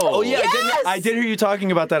 Whoa! Oh yeah, Yes! I did hear you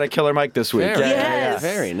talking about that at Killer Mike this week. Very, Yes.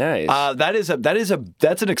 very nice.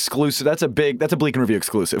 That's an exclusive. That's a Bleak and Review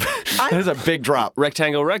exclusive. That is a big drop.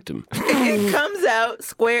 Rectangle rectum. It comes out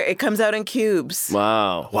square. It comes out in cubes.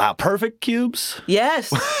 Wow. Wow, perfect cubes.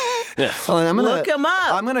 Yes. Well, I'm gonna Look 'em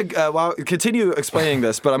up. I'm gonna continue explaining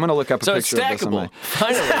this, but I'm gonna look up a So it's picture of this. stackable.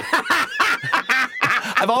 Finally.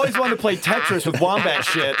 I've always wanted to play Tetris with wombat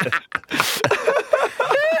shit.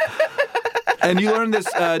 And you learned this?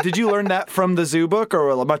 Did you learn that from the zoo book,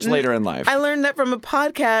 or much later in life? I learned that from a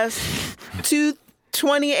podcast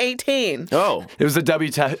 2018. Oh. It was the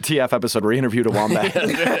WTF episode where he interviewed a wombat.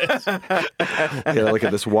 Yeah, look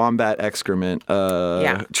at this wombat excrement.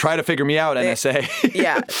 Yeah. Try to figure me out, NSA.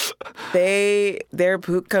 Yeah. Their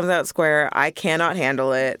poop comes out square. I cannot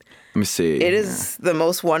handle it. Let me see. It is the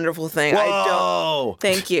most wonderful thing. I Whoa. don't.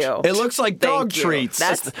 Thank you. It looks like dog Thank you. treats.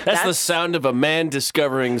 That's the sound of a man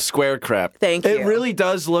discovering square crap. Thank you. It really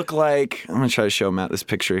does look like. I'm gonna try to show Matt this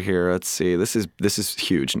picture here. Let's see. This is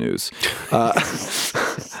huge news.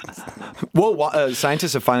 Well,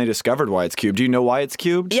 scientists have finally discovered why it's cubed. Do you know why it's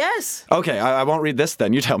cubed? Yes. Okay, I won't read this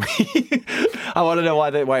then. You tell me. I want to know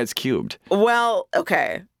why it's cubed. Well,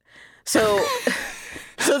 okay. So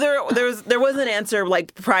there was an answer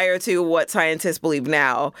like prior to what scientists believe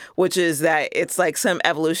now, which is that it's like some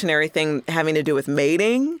evolutionary thing having to do with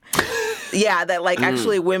mating. Yeah, that like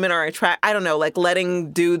actually women are I don't know, like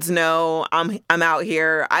letting dudes know I'm out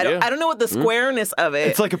here. I don't know what the squareness of it.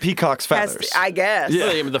 It's like a peacock's has feathers. I guess.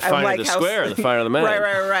 Yeah, the finer I'm like, the how- square, the finer the man.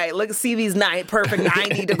 Right. Look, see these perfect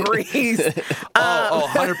 90 degrees.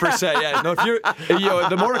 100%. Yeah. No,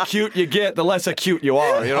 the more acute you get, the less acute you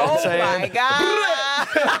are. You know what I'm saying? Oh my god.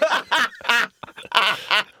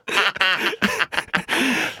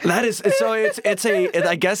 That is so.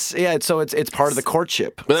 I guess. Yeah. So it's part of the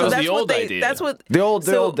courtship. But that was that's the what old they, idea. That's what The old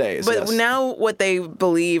days. But yes. now what they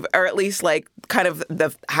believe, or at least like kind of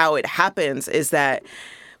how it happens, is that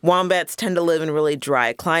wombats tend to live in really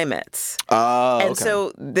dry climates. And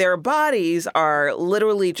so their bodies are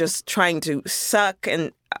literally just trying to suck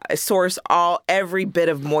and source every bit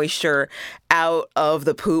of moisture out of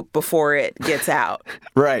the poop before it gets out.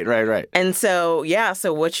 Right. And so,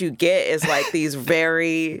 so what you get is like these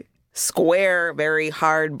very square, very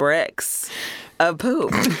hard bricks of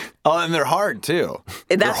poop. Oh, and they're hard too.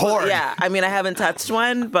 They're hard. Yeah, I mean, I haven't touched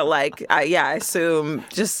one, but like, I assume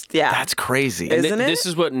That's crazy. Isn't it? This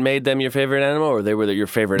is what made them your favorite animal, or they were your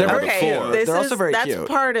favorite animal Okay, before? this They're also very that's cute.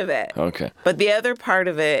 part of it. Okay. But the other part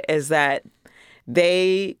of it is that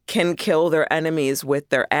they can kill their enemies with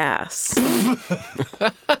their ass.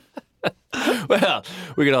 Well,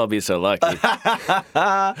 we could all be so lucky.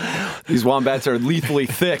 These wombats are lethally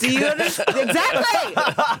thick. Do you understand? Exactly.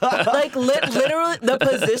 Like literally, the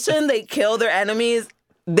position they kill their enemies,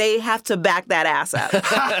 they have to back that ass up.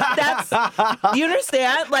 You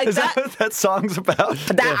understand? Like Is that what that song's about?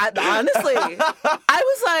 Honestly, I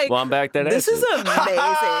was like, Wombat that this ass is amazing.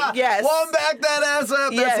 Yes. Wombat that ass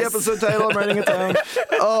up. That's Yes. the episode title. I'm writing it down.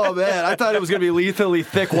 Oh man, I thought it was gonna be lethally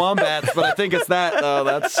thick wombats, but I think it's that. Oh,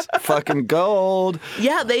 that's fucking gold.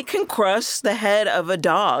 Yeah, they can crush the head of a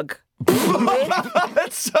dog.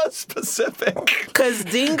 That's so specific. Because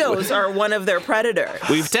dingoes are one of their predators.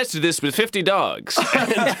 We've tested this with 50 dogs. We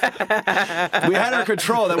had our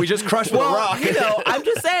control that we just crushed with a rock. You know, I'm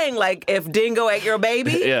just saying, like, if dingo ate your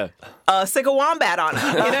baby, Yeah. stick a wombat on it.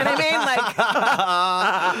 You know what I mean?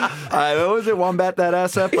 Like, What was it? Wombat that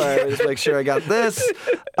ass up. Just make sure I got this.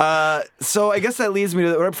 So I guess that leads me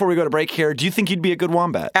to right before we go to break here. Do you think you'd be a good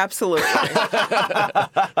wombat? absolutely.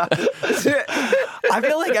 I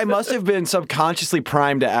feel like I must have been subconsciously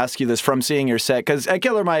primed to ask you this from seeing your set, because at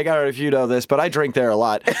Killer Mike, I don't know if you know this, but I drink there a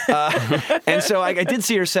lot. And so I did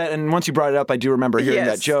see your set, and once you brought it up, I do remember hearing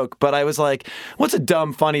Yes. that joke. But I was like, what's a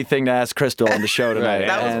dumb, funny thing to ask Crystal on the show tonight? Right.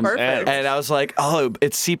 That was and, perfect. And I was like, oh,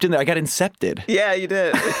 it seeped in there. I got incepted. Yeah, you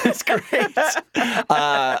did. It's great.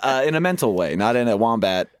 In a mental way, not in a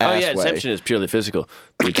wombat Oh, ass yeah, way. Inception is purely physical.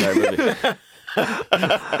 The entire movie. But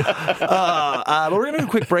we're going to do a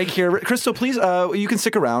quick break here. Crystal, please, you can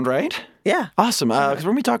stick around, right? Yeah. Awesome. Because we're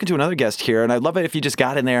going to be talking to another guest here, and I'd love it if you just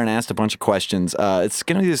got in there and asked a bunch of questions. It's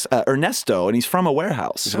going to be this Ernesto, and he's from a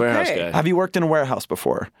warehouse. He's a warehouse Okay. guy. Have you worked in a warehouse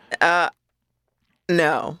before?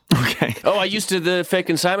 No. Okay. Oh, I used to the fake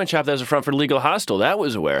consignment shop that was in front for Legal Hostel. That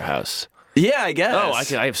was a warehouse. Yeah, I guess.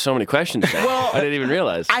 Oh, I have so many questions now. I didn't even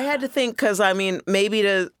realize. I had to think because, I mean, maybe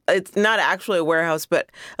to it's not actually a warehouse, but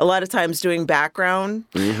a lot of times doing background.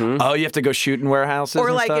 Oh, you have to go shoot in warehouses Or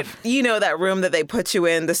and like, stuff? that room that they put you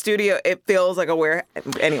in, the studio, it feels like a warehouse.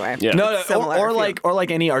 Anyway. Yeah. No, similar or feel.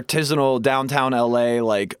 like any artisanal downtown LA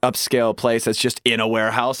like upscale place that's just in a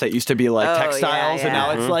warehouse that used to be like textiles, and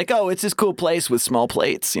now it's like, oh, it's this cool place with small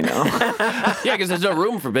plates, you know? Yeah, because there's no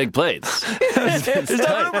room for big plates. There's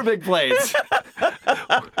no room for big plates.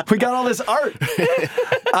 We got all this art.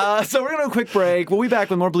 So we're gonna go a quick break. We'll be back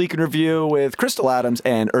with more Bleak in Review with Crystal Adams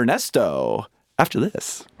and Ernesto after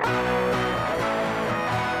this.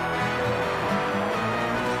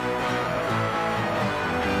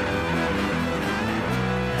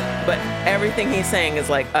 But everything he's saying is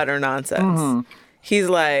like utter nonsense. He's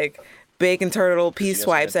like, bacon turtle, peace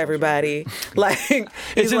swipes everybody. Like, It's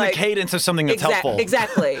he's in like, the cadence of something that's helpful.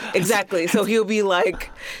 Exactly. So he'll be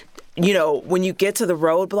like, when you get to the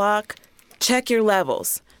roadblock, check your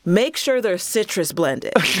levels. Make sure they're citrus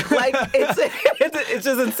blended. Like, it's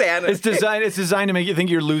just insanity. It's designed to make you think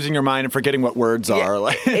you're losing your mind and forgetting what words are.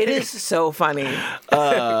 Like, It is so funny.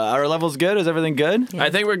 our level's good. Is everything good? I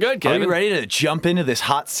think we're good, Are Kevin. you ready to jump into this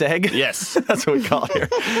hot seg? Yes. That's what we call it here.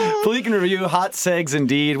 Bleak in Review, hot segs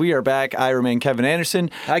indeed. We are back. I remain Kevin Anderson.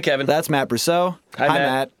 Hi, Kevin. That's Matt Brousseau. Hi,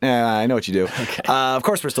 Matt. I know what you do. Okay. Of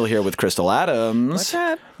course, we're still here with Crystal Adams. What's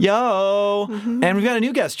up? Yo. And we've got a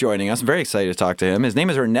new guest joining us. I'm very excited to talk to him. His name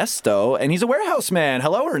is Ernesto, and he's a warehouse man.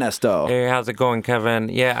 Hello, Ernesto. Hey, how's it going, Kevin?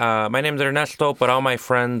 Yeah, my name's Ernesto, but all my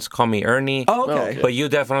friends call me Ernie. Oh, okay. But you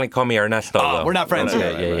definitely call me Ernesto, though. We're not friends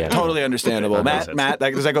Okay, yet. yeah. Totally understandable. Matt, that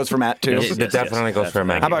goes for Matt, too. It definitely goes for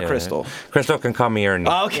Matt. How about yeah. Crystal? Crystal can call me Ernie.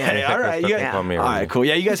 Okay, all right. Crystal can call me All Ernie. right, cool.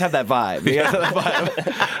 Yeah, you guys have that vibe.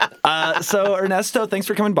 So, Ernesto, thanks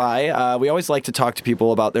for coming by. We always like to talk to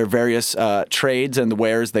people about their various trades and the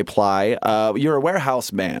wares they ply. You're a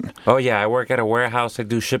warehouse man. Oh, yeah, I work at a warehouse. I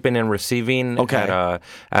do shipping and receiving at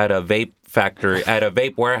a vape factory, at a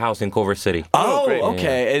vape warehouse in Culver City. Oh,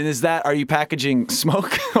 okay. And are you packaging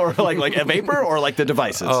smoke or like a vapor or like the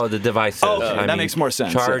devices? Oh, the devices. Okay, that makes more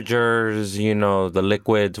sense. Chargers, the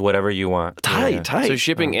liquids, whatever you want. Tight. So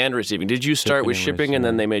shipping and receiving. Did you start with shipping and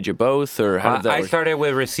then they made you both, or how did that I work? started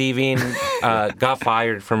with receiving, got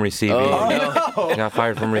fired from receiving. Got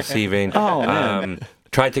fired from receiving. Oh, man.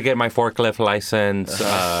 Tried to get my forklift license,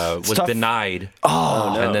 was tough. denied.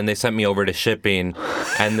 Oh, no. And then they sent me over to shipping.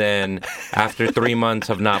 And then after 3 months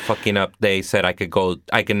of not fucking up, they said I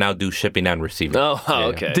can now do shipping and receiving. Oh, Yeah.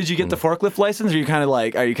 okay. Did you get the forklift license, or are you kind of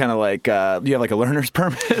like, do you have like a learner's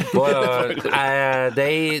permit? Well,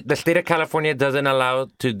 the state of California doesn't allow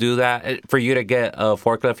to do that for you to get a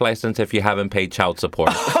forklift license if you haven't paid child support.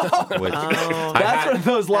 Which That's one of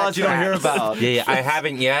those laws you don't hear about. Yeah, I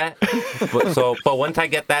haven't yet. But once I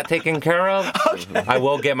get that taken care of, I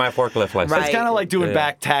will get my forklift license. Right. It's kind of like doing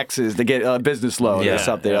back taxes to get a business loan or Yeah.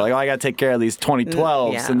 something. Like, I got to take care of these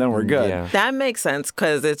 2012s, Yeah. and then we're good. Yeah. That makes sense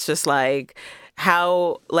because it's just like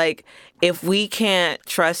how, like, if we can't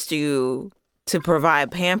trust you to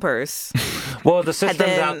provide Pampers, Well, the system's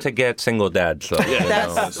then- out to get single dads. So,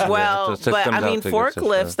 that's, the but system's I out mean, to get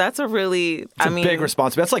forklifts, that's a really, It's a big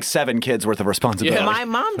responsibility. That's like 7 kids worth of responsibility. Yeah. my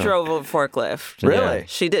mom drove a forklift. Really?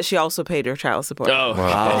 She did. She also paid her child support. Oh,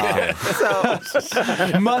 okay.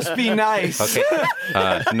 So Must be nice. Okay.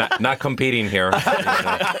 Not competing here.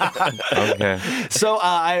 Okay. So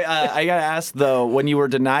I got to ask, though, when you were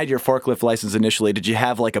denied your forklift license initially, did you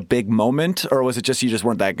have like a big moment, or was it just you just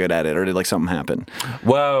weren't that good at it, or did like something happen?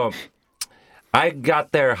 Well, I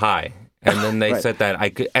got there high. And then they Right. said that I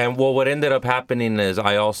could. And well, what ended up happening is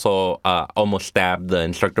I also almost stabbed the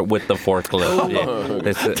instructor with the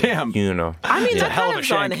forklift. Damn. I mean, that hell kind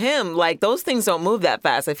of a of on shank. him. Like, those things don't move that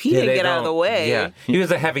fast. If he Yeah, didn't they get out of the don't. way. Yeah, he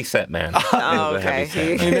was a heavy set man. Oh, He was a okay.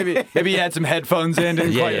 heavy set man. Maybe you had some headphones in,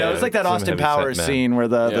 didn't Yeah, quite know. yeah, It's like that some Austin heavy Powers set man. scene where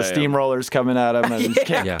the Yeah. steamroller's coming at him and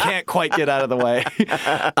Yeah. can't quite get out of the way.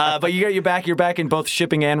 But you're back in both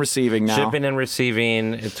shipping and receiving now. Shipping and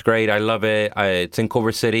receiving, it's great. I love it. It's in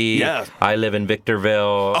Culver City. Yeah. I live in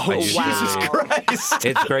Victorville. Oh, Jesus Wow. Christ.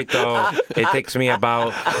 It's great though. It takes me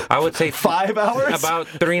about, I would say, 5 hours? About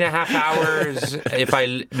 3.5 hours. If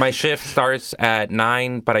my shift starts at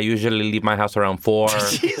 9, but I usually leave my house around 4.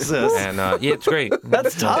 Jesus. And yeah, it's great.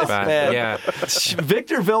 That's It's not tough, bad. man. Yeah.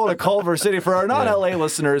 Victorville to Culver City. For our non-LA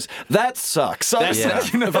listeners, that sucks. That's Yeah.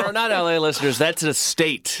 for our non-LA listeners, that's a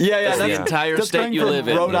state. Yeah, That's the that's entire that's state going you from live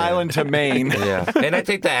in. Rhode Island to Maine. Yeah. And I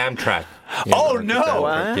take the Amtrak. Oh, no.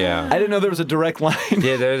 What? Yeah. I didn't know there was a direct line.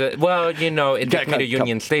 Yeah, it took me to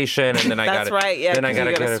Union Station, and then I That's got right, yeah, Then I 'cause you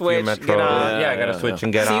gotta gotta get a switch, few metro. get off. I gotta switch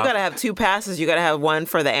and get So off. you got to have 2 passes. You got to have one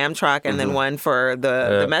for the Amtrak and then one for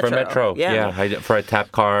the Metro. For Metro, for a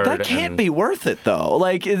tap card. That can't be worth it, though.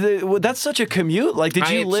 Like, that's such a commute. Like, did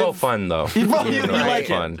you It's live? so fun, though. You know, like it's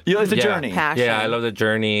it. fun. You like the Yeah. journey. Passion. Yeah, I love the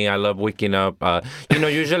journey. I love waking up.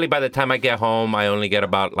 Usually by the time I get home, I only get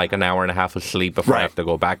about like an hour and a half of sleep before I Right. have to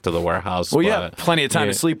go back to the warehouse. Well, you but- have plenty of time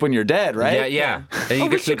to sleep when you're dead, right? Yeah. And you Oh, can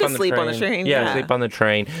but you can sleep on the train, Yeah, yeah. sleep on the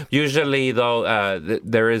train. Usually, though,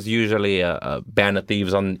 there is usually a band of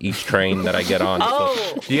thieves on each train that I get on. Oh,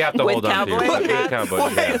 so you have to with hold on to cowboy your hats? cowboy.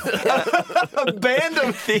 Yeah. A band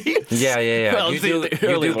of thieves. Yeah. Well, you it's the do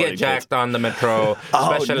early get morning jacked on the metro,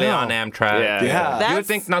 Oh, especially no. on Amtrak. Yeah. Yeah. You That's- would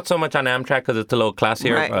think not so much on Amtrak because it's a little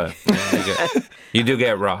classier, Right. but you do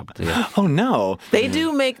get robbed. Yeah. Oh no. They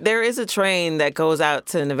do there is a train that goes out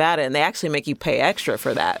to Nevada, and they actually make you pay extra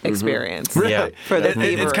for that experience. Really? Yeah. For the It's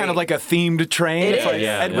thievery. kind of like a themed train. It It's like is.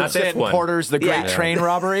 Yeah. Edward Not this Stanton one. Porter's The Great Yeah. Train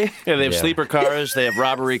Robbery. Yeah, they have Yeah. sleeper cars. They have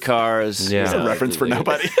robbery cars. Yeah. It's a reference for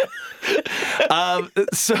nobody.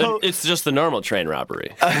 So It's just the normal train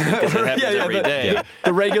robbery. It happens every day.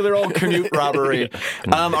 the regular old commute robbery.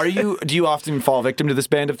 Do you often fall victim to this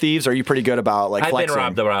band of thieves? Or are you pretty good about like I've flexing? been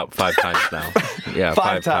robbed about 5 times now. Yeah,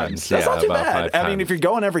 Five times. That's yeah, not too about bad. 5 I mean, times. if you're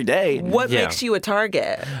going every day. What Yeah. makes you a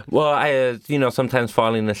target? Well, I, sometimes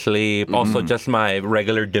falling asleep. Also, just my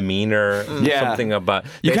regular demeanor. Yeah. Something about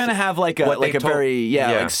You kind of have like a what they told- very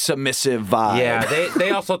yeah. like submissive vibe. Yeah,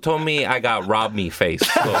 they also told me I got rob me face.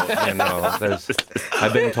 So,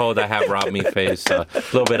 I've been told I have rob me face. A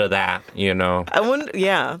little bit of that, I wouldn't.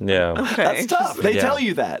 Yeah. Yeah. Okay. That's tough. They Yeah. tell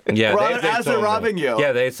you that. Yeah, As they're told me. robbing you.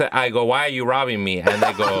 Yeah, they say, I go, why are you robbing me? And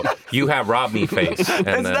they go, you have robbed me face. And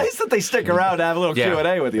It's then- nice that they stick around to have a little yeah.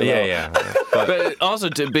 Q&A with you. Yeah, though. yeah. But, But also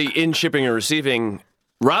to be in shipping and receiving,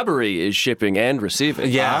 robbery is shipping and receiving.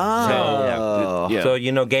 yeah. Oh. Yeah.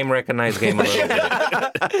 So, game recognized game a little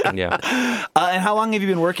bit. Yeah. And how long have you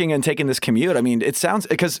been working and taking this commute? I mean, it sounds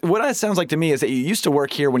because what it sounds like to me is that you used to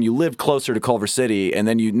work here when you lived closer to Culver City, and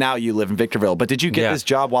then now you live in Victorville. But did you get Yeah. this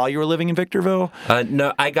job while you were living in Victorville?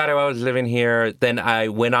 No, I got it while I was living here. Then I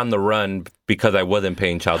went on the run because I wasn't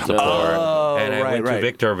paying child support. And I went right. to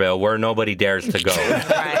Victorville where nobody dares to go.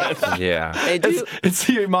 Right. Yeah. They do. It's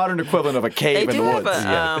the modern equivalent of a They cave in do the have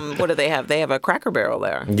woods. a. What do they have? They have a Cracker Barrel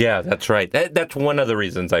there. Yeah, that's right. That's one of the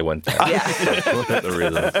reasons I went there. Yeah. One of the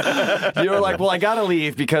reasons. You were like, well, I gotta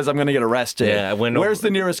leave because I'm gonna get arrested. Yeah, I went Where's over-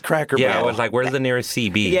 the nearest Cracker Yeah, I Barrel? was like, "Where's the nearest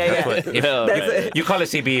CB?" Yeah, That's yeah. What, if, That's it. You call it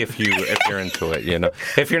CB if you're into it.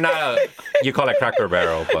 If you're not, you call it Cracker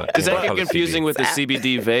Barrel. But Does that call get it confusing CB. with the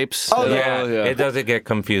CBD vapes? Oh, Yeah, it does get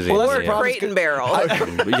confusing. Well, that's the yeah. problem. Crate and Barrel.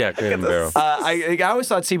 Yeah, Crate and Barrel. I always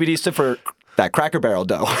thought CBD stood for that Cracker Barrel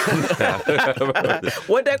dough.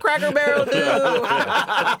 What that Cracker Barrel do?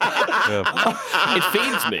 It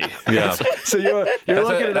feeds me. Yeah, So you're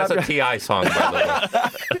looking it that's up. a Ti song, by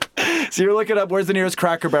the way. So you're looking up where's the nearest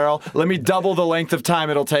Cracker Barrel. Let me double the length of time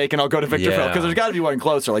it'll take, and I'll go to Victorville Yeah. because there's got to be one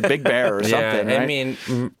closer, like Big Bear or Yeah, something. Right? I mean,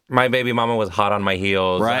 my baby mama was hot on my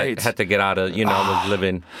heels. Right. I had to get out of, was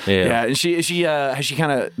living. Yeah. yeah. Is she has she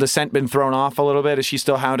kind of the scent been thrown off a little bit? Is she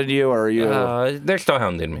still hounded you, or are you? They're still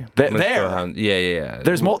hounding me. They're- Yeah.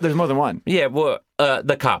 there's more than one. Yeah, well,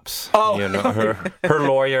 the cops. Oh. Her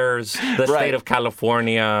lawyers, the Right. state of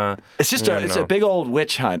California. It's just it's a big old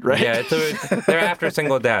witch hunt, right? Yeah, they're after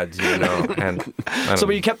single dads, and I So, don't-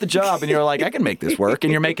 but you kept the job, and you're like, I can make this work,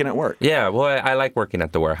 and you're making it work. yeah, well, I like working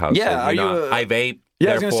at the warehouse. Yeah, are you a- I vape. Yeah,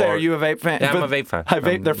 I was gonna say, therefore- are you a vape fan? Yeah, I'm But a vape fan. I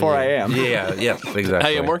vape, therefore I am. Yeah, yes,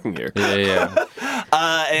 exactly. I am working here. Yeah.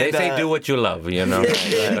 They And, say do what you love, Do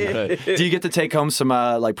you get to take home some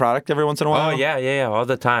like product every once in a while? Oh, yeah, all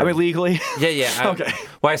the time. I mean, legally. Yeah. Okay.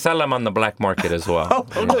 Well, I sell them on the black market as well.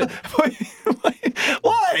 Oh, good.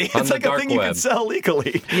 Why? On It's the like a dark thing you can web. sell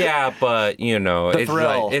legally. Yeah, but it's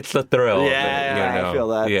thrill. like it's the thrill. of it, Yeah, I feel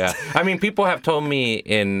that. Yeah, I mean, people have told me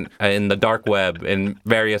in the dark web in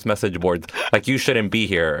various message boards, like you shouldn't be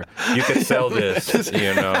here. You could sell this.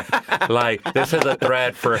 Like this is a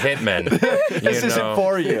thread for hitmen. This isn't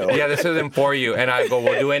for you. Yeah, this isn't for you. And I go,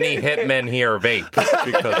 well, do any hitmen here vape?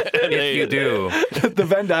 Because if you do, The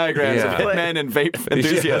Venn diagrams of Yeah. hitmen and vape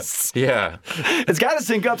enthusiasts. yeah, It's got to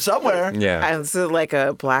sync up somewhere. yeah, Is it like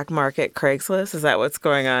a black market Craigslist? Is that what's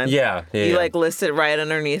going on? yeah. You like list it right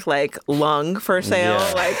underneath like lung for sale?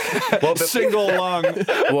 Yeah. Like well, Single lung.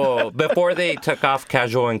 Well, before they took off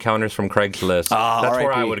casual encounters from Craigslist, that's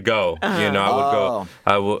where I R.I.P. would go. I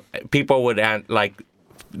would go. People would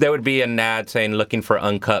there would be an ad saying looking for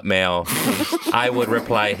uncut mail. I would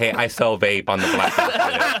reply, "Hey, I sell vape on the black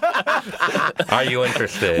market. Are you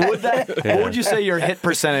interested?" What would you say your hit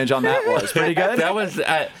percentage on that was? Pretty good? That was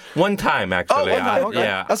one time actually. Oh, one time, okay.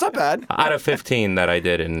 Yeah, That's not bad. out of 15 that I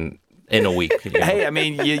did in a week. You know? Hey, I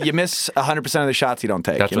mean, you miss 100% of the shots you don't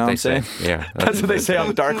take. That's you know what what I'm they saying? say. Yeah, That's what they say on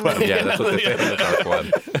the dark web. Yeah, that's what they say on the dark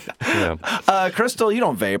web. Yeah. Crystal, you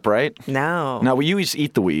don't vape, right? No. No, well, you just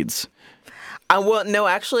eat the weeds. Well, no,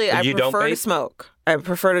 actually, I You don't prefer to vape? smoke. I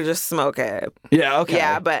prefer to just smoke it. Yeah, okay.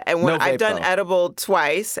 Yeah, but and when No I've vape, done though. edible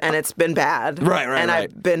twice, and it's been bad. Right, And right.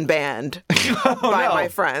 I've been banned by no. my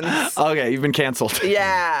friends. Okay, you've been canceled.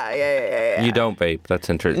 Yeah. You don't vape. That's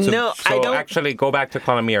interesting. No, so I don't- actually, go back to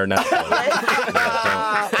calling me Ernesto.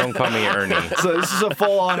 Yeah, don't call me Ernie. So this is a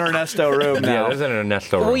full-on Ernesto room Yeah, now. there's an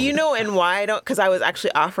Ernesto room. Well, you know, and why I don't? Because I was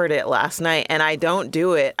actually offered it last night, and I don't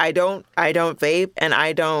do it. I don't vape, and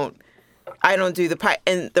I don't do the pipe.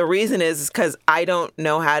 And the reason is because I don't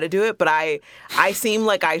know how to do it, but I seem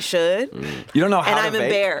like I should, You don't know how and to I'm vape?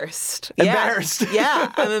 embarrassed. Embarrassed?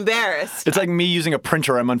 Yeah, I'm embarrassed. It's like me using a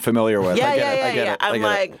printer I'm unfamiliar with. I get it. I get it. I I'm get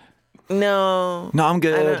like, it. no. No, I'm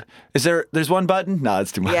good. don't- Is there's one button? No,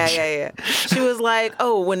 it's too much. Yeah. She was like,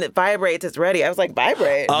 "Oh, when it vibrates, it's ready." I was like,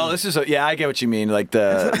 "Vibrate." Oh, this is I get what you mean. Like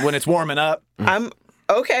when it's warming up. I'm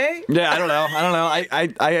okay. Yeah, I don't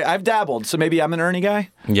know. I've dabbled, so maybe I'm an Ernie guy.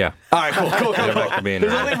 Yeah. All right, cool. You're back to being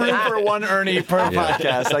There's Ernie. only room for one Ernie per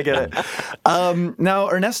podcast. I get it. Now,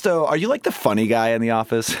 Ernesto, are you like the funny guy in the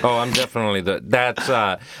office? Oh, I'm definitely that's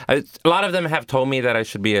a lot of them have told me that I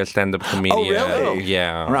should be a stand-up comedian. Oh, really?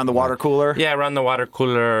 Yeah. Around the water cooler? Yeah, around the water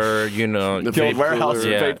cooler, The old warehouse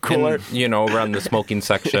vape cooler. And, around the smoking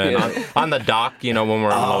section. on the dock, when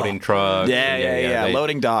we're unloading trucks. Yeah. They-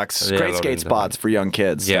 Loading docks. Yeah, Great loading skate spots for young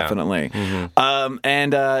kids, Yeah. definitely.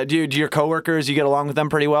 And do your coworkers, you get along with them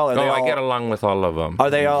pretty well? Are they I all, get along with all of them. Are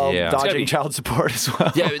they all Yeah. dodging child support as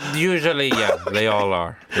well? Yeah, usually, yeah, they all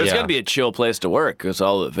are. But it's yeah. got to be a chill place to work because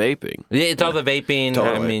all the vaping. Yeah, it's all the vaping.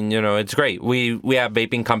 Totally. I mean, it's great. We have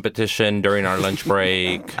vaping competition during our lunch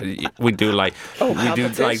break. We do like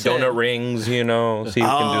competition. donut rings, see who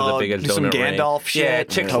can do the biggest do some donut ring. Gandalf shit. Yeah,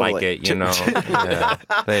 chicks Totally. like it, Yeah,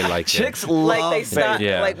 they like Chicks it. Like love they stop, vape.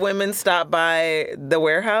 Yeah. like women stop by the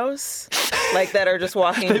warehouse, like that are just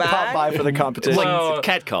walking They by. pop by for the competition. Well,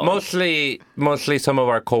 catcall. Mostly some of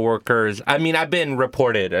our coworkers. I mean, I've been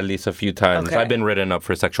reported at least a few times. Okay. I've been written up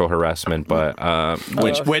for sexual harassment, but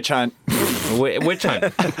Witch hunt. witch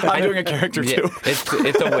hunt. I'm doing a character Yeah, too.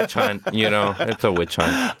 it's a witch hunt. It's a witch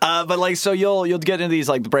hunt. But so you'll get into these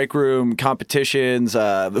like break room competitions.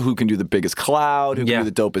 Who can do the biggest cloud? Who can Yeah. do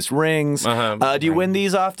the dopest rings? Uh-huh. Do you win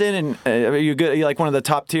these often? And are you good? Are you like one of the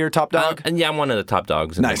top dog? And yeah, I'm one of the top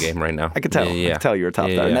dogs in Nice. the game right now. I can tell. Yeah, I can tell you're a top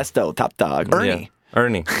yeah, dog. yeah. Ernesto, top dog. Ernie. Yeah.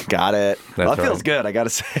 Ernie. Got it. Well, that That's feels right. good. I gotta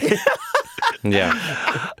say.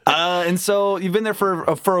 Yeah. And so you've been there for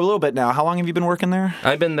a little bit now. How long have you been working there?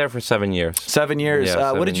 I've been there for 7 years. 7 years.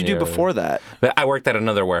 Yeah, What did you 7 do years. before that? But I worked at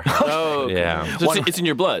another warehouse. Oh, okay. Yeah. So it's in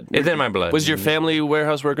your blood. It's in my blood. Was your family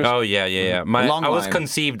warehouse workers? Oh, yeah. Long I was line.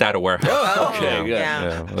 conceived at a warehouse. okay, good.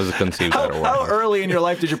 Yeah. I was conceived How, at a how warehouse. early in your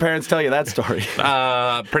life did your parents tell you that story?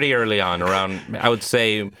 Pretty early on, around, I would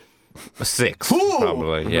say, 6,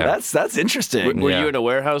 probably. Yeah. That's interesting. Were Yeah. you in a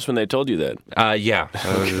warehouse when they told you that? Yeah,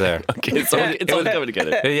 I was there. It's always coming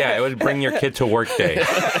together. Yeah, it was bring your kid to work day.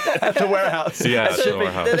 At the warehouse. Yeah, at the Did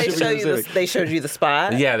warehouse. they Should be show you specific. they showed you the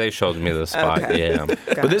spot? Yeah, they showed me the spot. Okay. Yeah.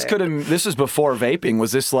 But this was before vaping.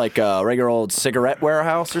 Was this like a regular old cigarette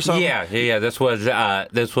warehouse or something? Yeah. This was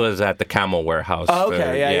at the Camel warehouse. Oh,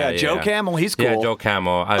 okay, yeah. Joe Camel, he's cool. Yeah, Joe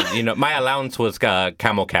Camel. My allowance was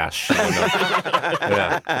Camel Cash.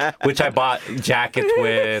 Yeah. Which I bought jackets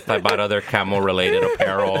with. I bought other Camel-related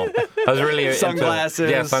apparel. I was really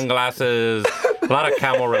Sunglasses. sunglasses. A lot of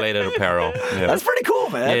Camel-related apparel. Yeah. That's pretty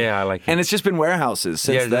cool, man. Yeah, I like it. And it's just been warehouses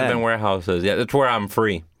since Yeah, then. there's been warehouses. Yeah, that's where I'm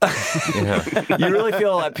free. Yeah. You really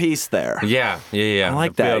feel at peace there. Yeah. I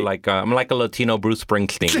like feel that. like I'm like a Latino Bruce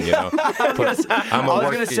Springsteen. I was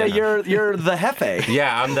going to say you're the jefe.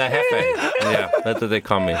 Yeah, I'm the jefe. Yeah, that's what they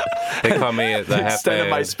call me. They call me the jefe. Instead of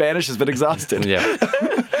my Spanish has been exhausted. Yeah.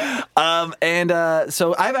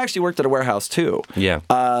 So I've actually worked at a warehouse too. Yeah.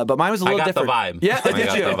 But mine was a little got the different. vibe. Yeah, I did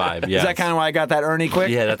got you? the vibe, Is yes. that kind of why I got that Ernie quick?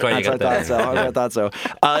 Yeah, that's why you got what I thought so.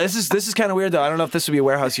 This is kind of weird though. I don't know if this would be a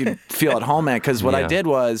warehouse you'd feel at home at because what I Yeah. did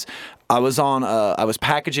was I was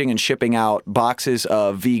packaging and shipping out boxes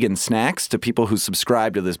of vegan snacks to people who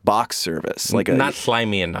subscribe to this box service. Not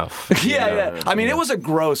slimy enough. Yeah. I mean, it was a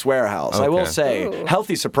gross warehouse. I will say,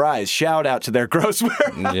 Healthy Surprise. Shout out to their gross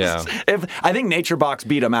warehouse. Yeah. I think Nature Box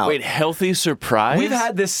beat them out. Wait, Healthy Surprise? We've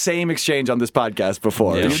had this same exchange on this podcast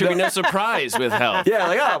before. Yeah. There should be no surprise with health. Yeah,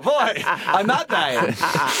 like, oh boy, I'm not dying.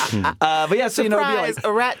 But yeah, so Surprise,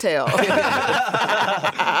 a rat tail.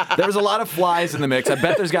 there was a lot of flies in the mix. I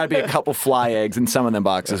bet there's got to be a couple fly eggs in some of them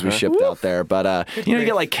boxes we shipped out there. But you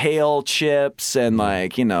get like kale chips and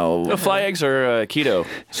like Well, fly eggs are keto,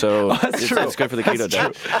 so it's good for the keto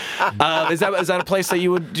diet. Is that a place that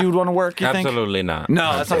you would want to work? You think? Absolutely not.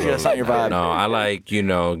 No, that's not your vibe. No, I like,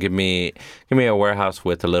 give me a warehouse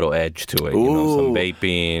with a little edge to it. Some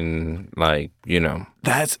vaping,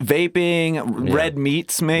 That's vaping, red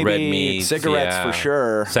meats maybe, red meats, cigarettes for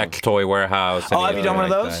sure. Sex toy warehouse. Oh, have you done one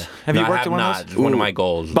of those? Have you worked in one of those? It's one of my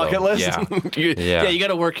goals. Bucket though. list? Yeah. You got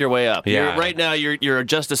to work your way up. Yeah. Right now, you're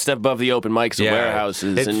just a step above the open mics and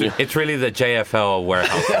warehouses. It's really the JFL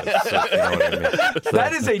warehouses. If you know what I mean. So,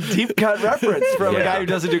 That is a deep cut reference from a guy who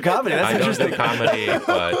doesn't do comedy. That's I don't interesting. do comedy,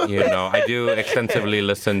 but I do extensively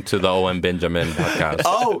listen to the O.M. Benjamin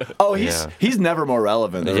podcast. He's never more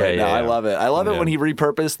relevant than right now. yeah. I love it. I love it when he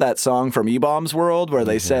repurposed that song from E-Bomb's World where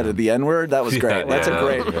they said the N-word. That was great. That's a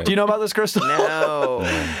great. Yeah. Do you know about this, Crystal? No.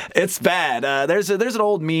 It's bad. There's an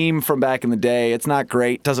old meme from back in the day. It's not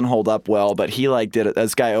great. Doesn't hold up well. But he did it.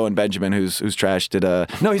 This guy Owen Benjamin, who's trash, did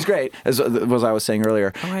no, he's great. As I was saying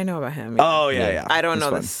earlier. Oh, I know about him. Oh yeah. I don't It's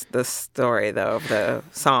know fun. the story though of the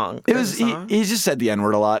song. It was he just said the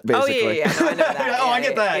N-word a lot. Basically. Yeah. No, I know that. Oh, I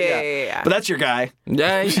get that. Yeah. But that's your guy.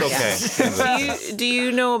 Yeah, he's okay. Do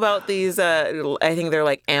you know about these? I think they're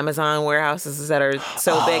like Amazon warehouses that are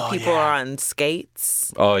so big people are on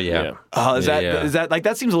skates. Oh yeah. Oh, is that like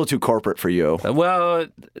that seems a little too corporate for you? Well,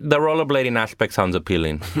 the rollerblading aspect sounds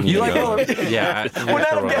appealing. You like rollerblading? Yeah. Would not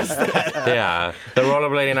have guessed that. Yeah, the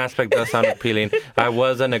rollerblading aspect does sound appealing. I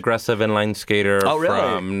was an aggressive inline skater Oh, really?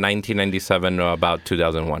 from 1997 to about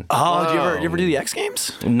 2001. Oh, did you ever do the X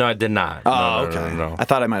Games? No, I did not. Oh, No. I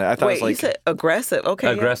thought I might. I thought Wait, it was like you said aggressive? Okay.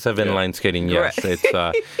 yeah. Aggressive inline skating, yes.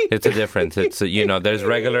 Right. It's a difference. It's there's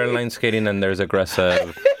regular inline skating and there's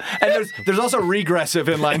aggressive. and there's also regressive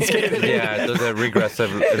inline skating. Yeah, there's a regressive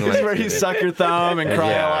inline This is where you skating. suck your thumb and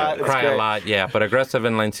cry a lot. It's cry great. a lot. Yeah, but aggressive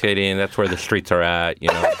inline skating, that's where the streets are at.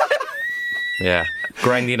 Yeah,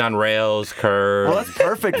 grinding on rails, curves. Well, that's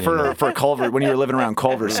perfect for Culver when you were living around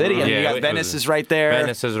Culver City. I mean, you got it Venice was- is right there.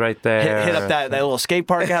 Venice is right there. Hit up that little skate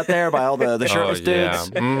park out there by all the shirtless yeah.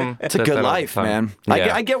 dudes. Mhm. It's a That's good a lot of life, fun. man.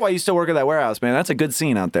 Yeah. I get why you still work at that warehouse, man. That's a good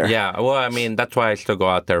scene out there. Yeah, well, I mean, that's why I still go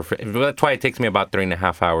out there. That's why it takes me about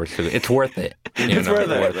 3.5 hours to. It's worth it. It's worth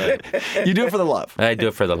it. You do it for the love. I do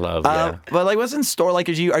it for the love. Yeah. But like, what's in store? Like,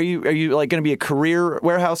 are you like going to be a career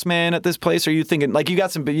warehouse man at this place? Or are you thinking like you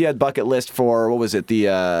had bucket list for what was it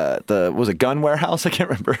was it gun warehouse? I can't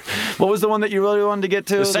remember. What was the one that you really wanted to get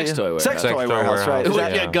to? The sex toy warehouse. Sex toy Sex toy warehouse, right? warehouse, Is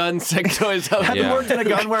that- yeah. Guns, sex toys. Have you Yeah. worked in a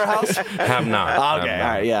gun warehouse? Have not. Okay, Have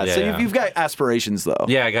all right, yeah. So yeah. you've got aspirations, though.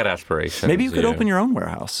 Yeah, I got aspirations. Maybe you could yeah. open your own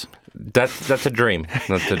warehouse. That's a dream.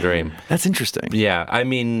 That's a dream. That's interesting. Yeah, I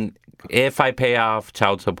mean, if I pay off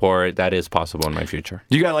child support, that is possible in my future.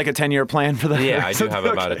 You got like a 10-year plan for that? Yeah, I do have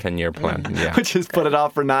about a Okay. 10-year plan. Yeah. Which is put it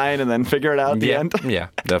off for 9 and then figure it out at the end. Yeah,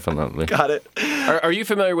 definitely. Got it. Are you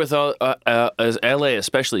familiar with as LA,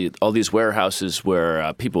 especially all these warehouses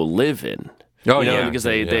where people live in? Oh, You know, yeah. because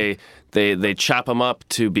Yeah. they chop them up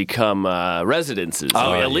to become residences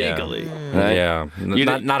illegally. Yeah, Right? yeah. You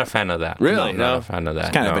Not a fan of that. Really? No, No? not a fan of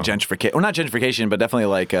that. Kind of no. a gentrification. Well, not gentrification, but definitely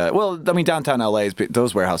like, downtown LA,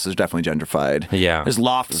 those warehouses are definitely gentrified. Yeah. There's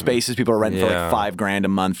loft spaces people are renting for Yeah. like $5,000 a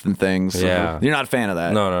month and things. So Yeah. You're not a fan of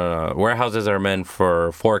that. No. Warehouses are meant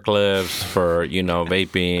for forklifts, for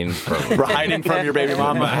vaping, for Hiding from your baby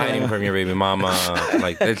mama. hiding from your baby mama.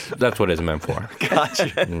 Like that's what it's meant for.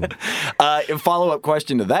 Gotcha. A follow-up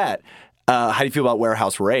question to that. How do you feel about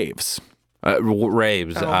warehouse raves?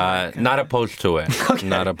 Raves. Not opposed to it.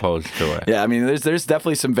 Not opposed to it. Yeah, I mean, there's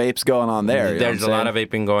definitely some vapes going on there. you know There's what a I'm lot of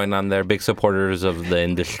vaping going on there. Big supporters of the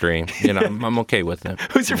industry. I'm okay with it. saying?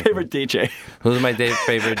 Who's your favorite DJ? Who's my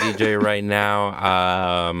favorite DJ right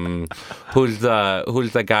now? Who's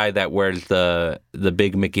the guy that wears the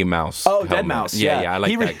big Mickey Mouse? Oh, helmet? Deadmau5. Yeah, I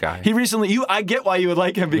like that guy. He recently, I get why you would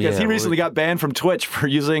like him because he Yeah, recently got banned from Twitch for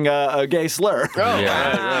using a gay slur.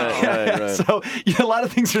 Yeah. Right. So a lot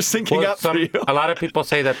of things are syncing Well, up for you. a lot of people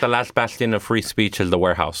say that the last bastion of free speech is the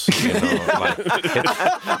warehouse.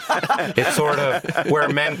 It's sort of where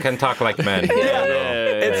men can talk like men.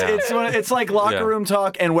 It's like locker Yeah. room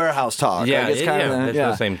talk and warehouse talk. Yeah, Like, it's kind of it's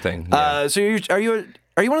the same thing. So are you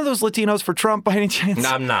Are you one of those Latinos for Trump by any chance? No,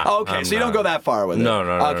 I'm not. Oh, okay, I'm so you don't not. go that far with it. No.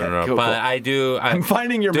 Okay, cool, But cool. I do. I'm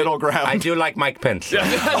finding your middle ground. I do like Mike Pence. Yeah.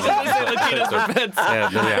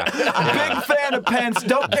 Big fan of Pence.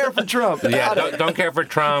 Don't care for Trump. Yeah, don't care for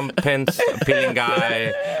Trump, Pence, appealing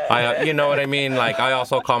guy. You know what I mean? Like, I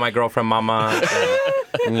also call my girlfriend Mama.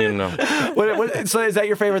 You know. So is that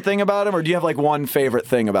your favorite thing about him, or do you have like one favorite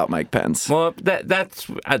thing about Mike Pence? Well, that's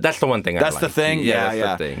the one thing I like. That's the thing. Yeah,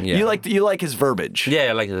 that's the thing. Yeah. You like his verbiage. Yeah,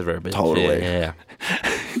 I like his verbiage. Totally. Yeah.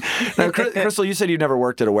 Now, Crystal, you said you've never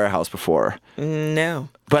worked at a warehouse before, No.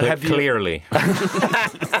 but have you? Clearly. Wait,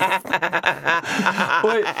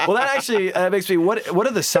 well, that actually makes me. What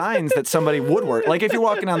are the signs that somebody would work? Like if you're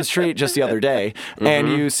walking down the street just the other day and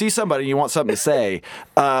you see somebody and you want something to say,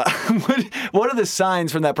 what are the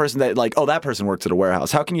signs from that person that like, oh, that person works at a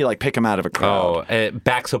warehouse? How can you like pick them out of a crowd?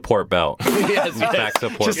 Back support belt. Yes, Back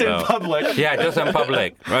support Just belt. in public. Yeah, just in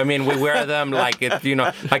public. I mean, we wear them like it's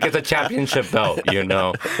like it's a championship belt.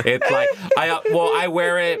 It's like I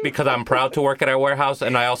wear it because I'm proud to work at a warehouse,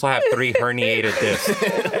 and I also have 3 herniated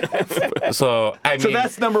discs. So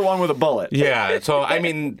that's number one with a bullet. yeah. So I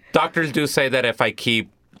mean, doctors do say that if I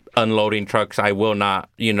keep unloading trucks, I will not.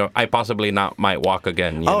 I possibly might walk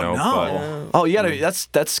again. Oh know, no! Oh, you gotta.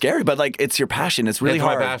 That's scary, but like it's your passion. It's really It's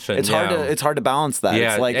my hard. passion, It's yeah. hard to balance that.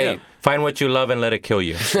 Yeah. It's like Find what you love and let it kill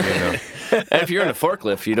you. And if you're in a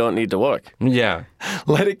forklift, you don't need to work. Yeah.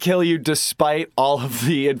 let it kill you despite all of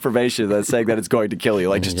the information that's saying that it's going to kill you.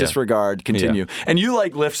 Like just disregard, continue. Yeah. And you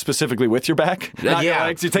like lift specifically with your back, not your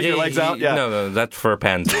legs. You take your legs out. Yeah. No, that's for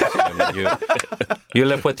pansies. I mean, you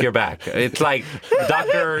lift with your back. It's like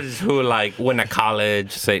doctors who like went to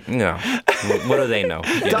college say, what do they know?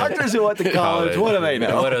 Doctors who went to college, what do they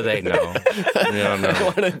know? What do they know? No.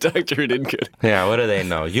 What a doctor who didn't get it. Yeah, what do they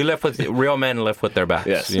know? You lift with real men lift with their backs.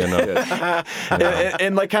 Yes.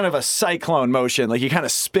 In like kind of a cyclone motion, like you kind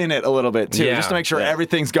of spin it a little bit too, Yeah. just to make sure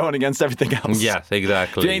everything's going against everything else. Yes,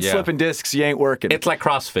 exactly. If you ain't slipping discs, you ain't working. It's like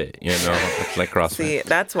CrossFit, It's like CrossFit. See,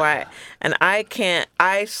 that's why. And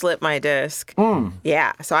I slip my disc.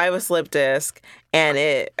 Yeah. So I have a slip disc, and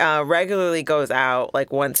it regularly goes out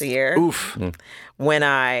like once a year. Oof. When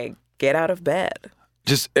I get out of bed.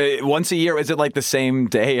 Just once a year. Is it like the same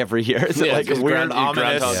day every year? Is it like a weird,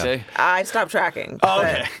 ominous? Groundhog Day. I stopped tracking. Oh,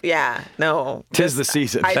 but okay. Yeah. No. Tis the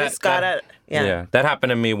season. I just gotta. Yeah. That happened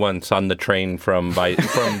to me once on the train from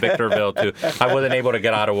Victorville to. I wasn't able to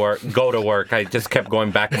go to work. I just kept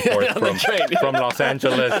going back and forth from Los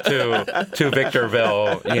Angeles to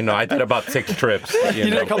Victorville. I did about 6 trips. You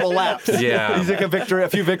did a couple laps. Yeah. You took a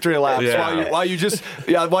few victory laps Yeah. while you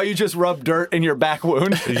just rubbed dirt in your back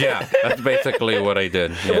wound. Yeah, that's basically what I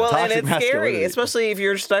did. Yeah. Well, and Toxic it's scary, masculinity. especially if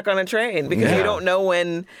you're stuck on a train because you don't know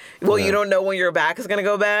when. Well, you don't know when your back is gonna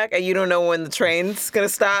go back, and you don't know when the train's gonna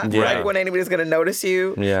stop. Yeah. Like when anybody's gonna notice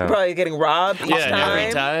you. Yeah. You're probably getting robbed each time.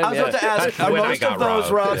 Every time. I was about to ask, That's are when I most got of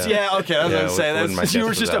those robbed, robs? yeah. Yeah, okay, I was going to say when my that. You were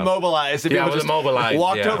disc just was out. immobilized. If Yeah, you I was just immobilized,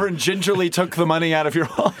 walked yeah. over and gingerly took the money out of your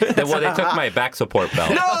wallet. Well, they took my back support belt.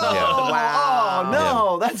 No! Yeah. Wow. Oh,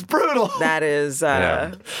 no, that's brutal. That is,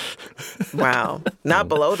 Yeah. wow. Not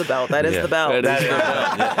below the belt. That is the belt. That is the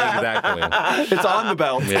belt. Yeah, exactly. It's on the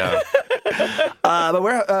belt. Yeah. But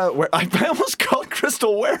where I almost called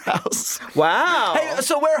Crystal Warehouse. Wow. Hey,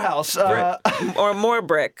 so warehouse. Or more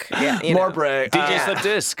brick. Yeah. More know. break. DJ Slip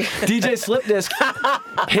Disc. DJ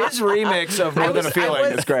Slipdisc. His remix of More Than a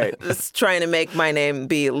Feeling is great. Just trying to make my name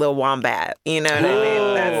be Lil Wombat. You know what I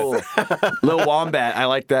mean? That's, Lil Wombat. I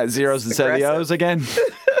like that. Zeros and Sedios again.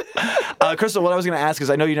 Crystal, what I was going to ask is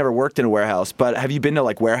I know you never worked in a warehouse, but have you been to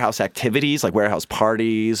like warehouse activities, like warehouse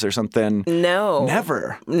parties or something? no.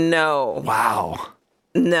 Never. No. Wow.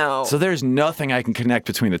 No. So there's nothing I can connect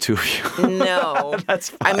between the two of you. No. That's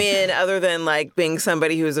fine. I mean, other than like being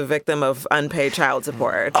somebody who's a victim of unpaid child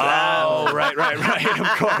support. Oh, right.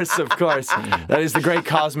 Of course. That is the great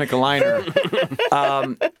cosmic aligner.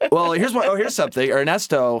 Well, here's something.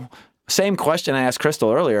 Ernesto, same question I asked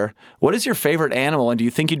Crystal earlier. What is your favorite animal, and do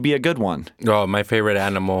you think you'd be a good one? Oh, my favorite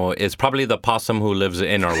animal is probably the possum who lives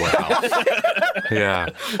in our warehouse. Yeah.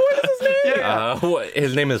 What is his name?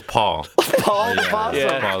 His name is Paul. Paul the Possum.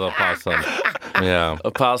 Yeah. Paul the possum. Yeah.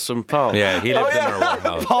 Opossum Paul. Yeah, he lives in our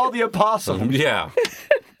warehouse. Paul the Opossum. Yeah.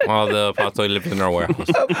 Well, the apostle lives in our warehouse.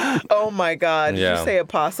 Oh my God. Did Yeah. you say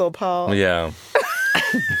Apostle Paul? Yeah.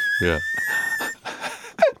 Yeah.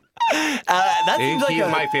 That seems like He's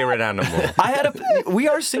my favorite animal. We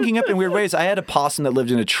are syncing up in weird ways. I had a possum that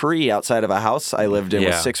lived in a tree outside of a house I lived in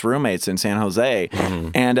with 6 roommates in San Jose.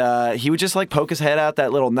 And he would just like poke his head out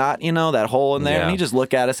that little knot, that hole in there, and he'd just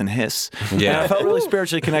look at us and hiss. Yeah. And I felt really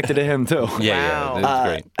spiritually connected to him too. Yeah,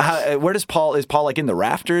 that's great. Where does Paul? Is Paul like in the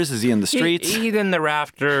rafters? Is he in the streets? He's in the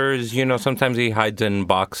rafters. Sometimes he hides in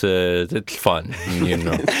boxes. It's fun. You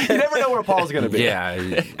never know where Paul's going to be.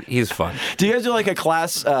 Yeah, he's fun. Do you guys do like a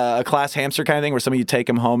class hamster kind of thing where some of you take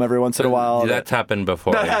him home every once in a while? That's happened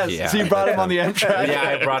before. Yeah. So you brought him on the Amtrak? Yeah,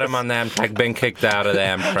 I brought him on the Amtrak. Been kicked out of the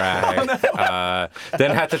Amtrak.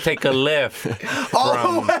 Then had to take a lift.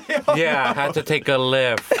 From, had to take a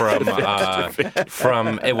lift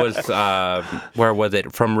from it was where was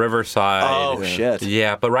it? From Riverside. Oh shit.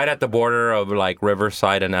 Yeah, but right at the border of like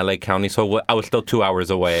Riverside and LA County, so I was still 2 hours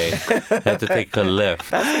away. Had to take a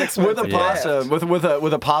lift with a possum,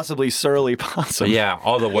 with a possibly surly possum. Yeah,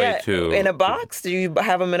 all the way to in a box. Do you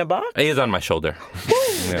have him in a box? He's on my shoulder.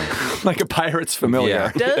 Like a pirate's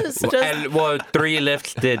familiar. Yeah. And 3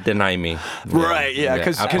 lifts did deny me. Right. Yeah.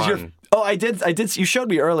 Because you're. Oh, I did. You showed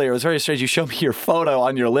me earlier. It was very strange. You showed me your photo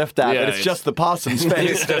on your Lyft app, and it's just the possum's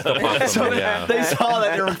face. It's just the possum. So they saw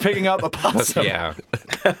that you were picking up a possum. Yeah.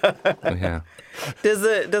 Does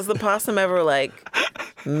the possum ever like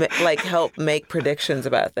help make predictions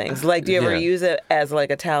about things? Like, do you ever use it as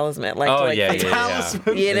like a talisman? Like,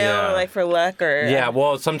 talisman. Like for luck or. Yeah.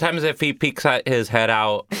 Well, sometimes if he peeks his head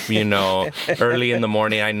out, early in the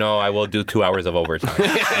morning, I know I will do 2 hours of overtime.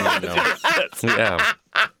 Yeah.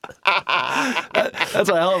 That's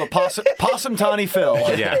a hell of a possum Tawny Phil.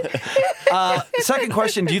 Yeah. Second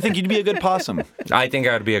question: do you think you'd be a good possum? I think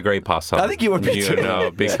I would be a great possum. I think you would be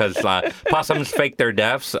too. Because possums fake their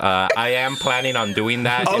deaths. I am planning on doing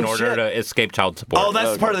that in order to escape child support. Oh,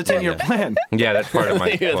 that's part of the 10-year plan. Yeah, that's part of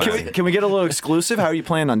my plan. Can we get a little exclusive? How are you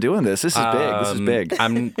planning on doing this? This is big. This is big.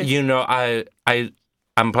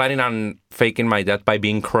 I'm planning on faking my death by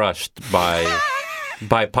being crushed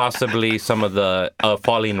by possibly some of the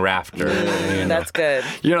falling rafter. That's good.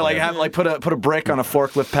 Have put a brick on a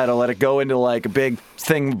forklift pedal, let it go into like a big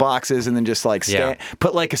thing boxes, and then just like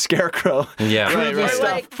put like a scarecrow. Yeah,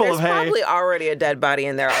 right. Full of hay. There's probably already a dead body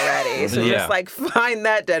in there already, so just like find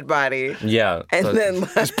that dead body. Yeah, and then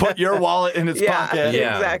just put your wallet in its pocket.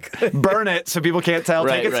 Yeah, exactly. Burn it so people can't tell.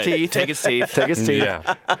 Take its teeth. Take its teeth. Take its teeth.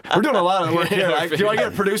 Yeah. We're doing a lot of work here. Do I get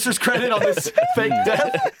a producer's credit on this fake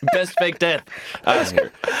death? Best fake death.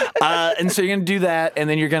 And so you're gonna do that, and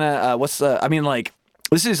then you're gonna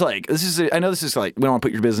This is I know this is like, we don't want to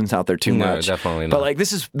put your business out there too much. No, definitely not. But like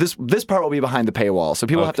this part will be behind the paywall, so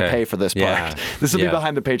people have to pay for this part. Yeah. This will be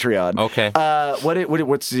behind the Patreon. Okay.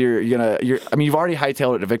 What's you've already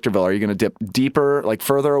hightailed it to Victorville. Are you gonna dip deeper, like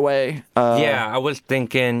further away? I was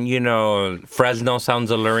thinking, Fresno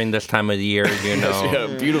sounds alluring this time of the year,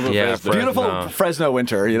 Beautiful Fresno. Beautiful Fresno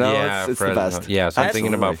winter, it's Fresno. the best. Yeah, so I'm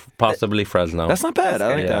thinking about possibly Fresno. That's not bad.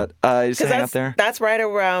 I like that. You just hang out there. That's right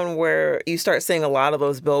around where you start seeing a lot of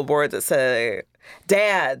those billboards that say,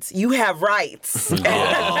 "Dads, you have rights."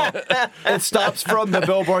 It stops from the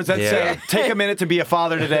billboards that say, "Take a minute to be a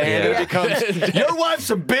father today," and it becomes, "Your wife's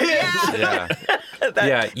a bitch."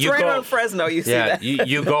 Yeah. You right around Fresno, you see that.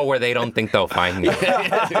 you go where they don't think they'll find you.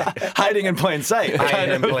 Hiding in plain sight.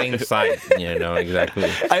 Hiding in plain sight. Exactly.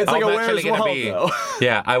 It's like a Where's Walt, though.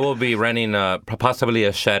 Yeah, I will be renting possibly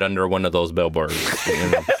a shed under one of those billboards.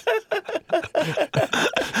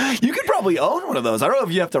 You could probably own one of those. I don't know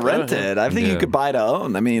if you have to rent it. I think you could buy to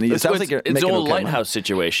own. I mean, it sounds like you're it's making an old okay lighthouse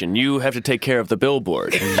situation. You have to take care of the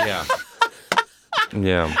billboard. Yeah.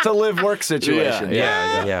 Yeah. It's a live-work situation.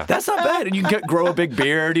 Yeah. That's not bad. And you can grow a big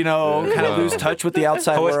beard, kind of lose touch with the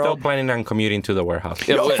outside I was world. still planning on commuting to the warehouse.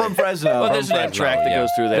 From Fresno. Well, there's an Amtrak that goes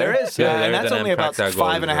through there. There is. And that's only about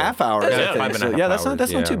 5.5 hours. Yeah, 5.5 hours.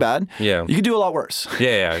 That's not too bad. Yeah. You could do a lot worse.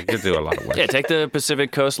 Yeah, you could do a lot of work. Yeah, take the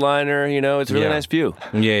Pacific Coastline, or it's a really nice view.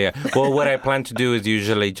 Yeah. Well, what I plan to do is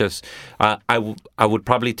usually just I would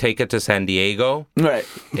probably take it to San Diego, right?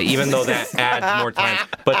 Even though that adds more time.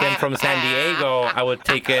 But then from San Diego, I would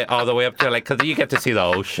take it all the way up to because you get to see the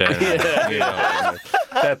ocean.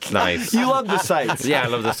 That's nice. You love the sights. Yeah, I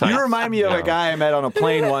love the sights. You remind me of a guy I met on a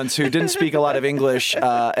plane once who didn't speak a lot of English,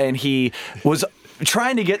 and he was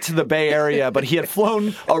trying to get to the Bay Area, but he had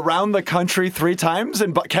flown around the country 3 times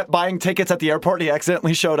and kept buying tickets at the airport he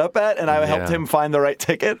accidentally showed up at, and I helped him find the right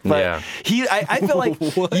ticket. But I feel like,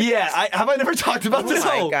 have I never talked about this?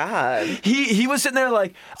 Oh my God. He was sitting there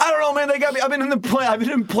like, I don't know, man, they got me. I've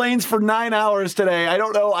been in planes for 9 hours today. I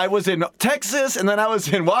don't know. I was in Texas, and then I was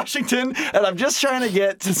in Washington, and I'm just trying to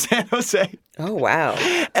get to San Jose. Oh, wow.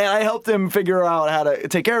 And I helped him figure out how to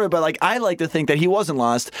take care of it. But like, I like to think that he wasn't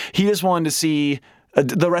lost. He just wanted to see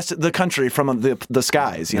the rest of the country from the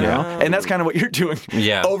skies, you know? And that's kind of what you're doing.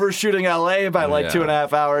 Yeah. Overshooting LA by like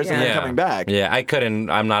 2.5 hours and then coming back. Yeah,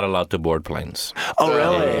 I'm not allowed to board planes. Oh,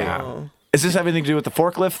 really? Yeah. Is this having to do with the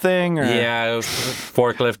forklift thing? Or? Yeah,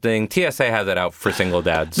 forklifting. TSA has it out for single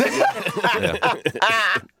dads.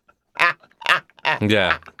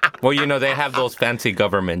 Yeah. Well, you know, they have those fancy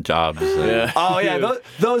government jobs. Oh yeah,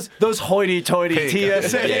 those hoity-toity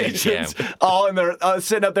TSA agents, all in their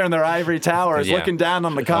sitting up there in their ivory towers, looking down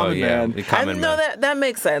on the common man. The common No, man. that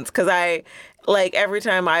makes sense because every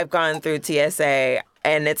time I've gone through TSA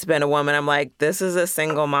and it's been a woman, I'm like, this is a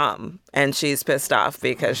single mom, and she's pissed off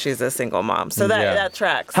because she's a single mom. So that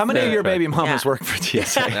tracks. How many of your baby mamas work for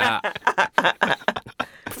TSA?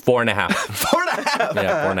 4.5. 4.5.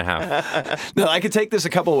 Yeah, 4.5. No, I could take this a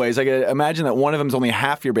couple of ways. I could imagine that one of them's only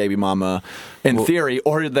half your baby mama, in theory,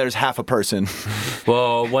 or there's half a person.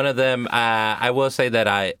 Well, one of them, I will say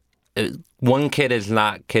that one kid is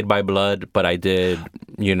not kid by blood, but I did,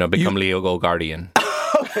 become legal guardian.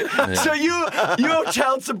 So you have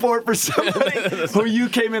child support for somebody who you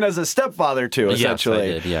came in as a stepfather to, essentially. Yes,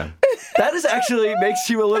 I did, yeah. That is actually makes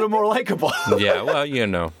you a little more likable. Yeah, well,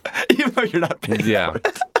 Even though you're not paying for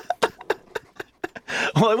it.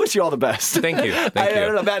 Well, I wish you all the best. Thank you. I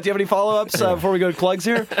don't know, Matt, do you have any follow-ups before we go to plugs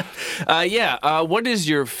here? What is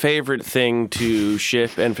your favorite thing to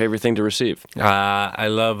ship and favorite thing to receive? I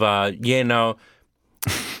love,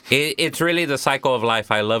 it's really the cycle of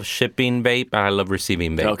life. I love shipping vape, and I love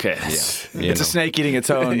receiving vape. Okay. It's a snake eating its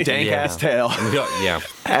own dank-ass tail. Yeah.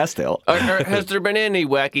 Ass tail. Has there been any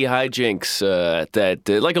wacky hijinks that,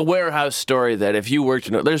 like a warehouse story that if you worked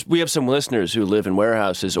in, we have some listeners who live in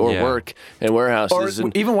warehouses or work in warehouses.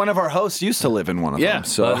 Or even one of our hosts used to live in one of them.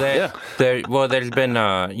 So. There's been,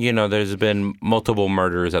 there's been multiple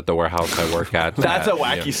murders at the warehouse I work at. That's a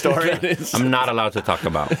wacky story. I'm not allowed to talk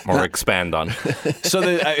about or expand on. So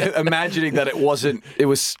imagining that it was an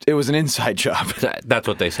inside job. That's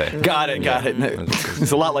what they say. Got it.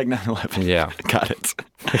 It's a lot like 9/11. Yeah. Got it.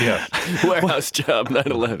 Yeah. Warehouse job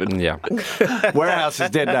 9/11. Yeah. Warehouses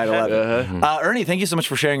did 9/11. Ernie, thank you so much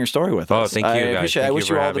for sharing your story with us. Oh, thank you. I guys. appreciate it. I wish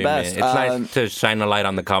you all the best. It's nice to shine a light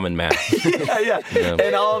on the common man. Yeah.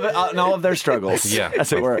 And all of their struggles. Yeah.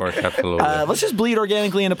 As it were. Of course, absolutely. Let's just bleed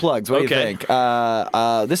organically into plugs. What do you think?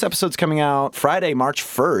 This episode's coming out Friday, March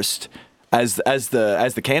 1st. As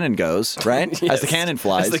the cannon goes, right? Yes. As the cannon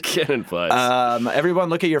flies. As the cannon flies. Everyone,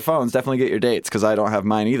 look at your phones. Definitely get your dates because I don't have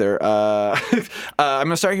mine either. I'm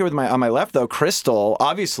gonna start here with on my left though. Crystal.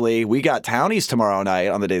 Obviously, we got Townies tomorrow night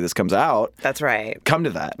on the day this comes out. That's right. Come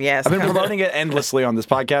to that. Yes. I've been promoting it endlessly on this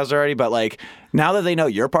podcast already, but like now that they know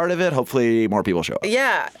you're part of it, hopefully more people show up.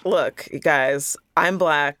 Yeah. Look, you guys, I'm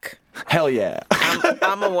Black. Hell yeah.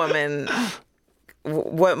 I'm a woman.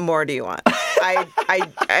 What more do you want?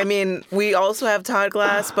 I mean, we also have Todd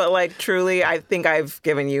Glass, but like truly, I think I've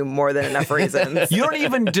given you more than enough reasons. You don't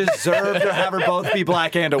even deserve to have her both be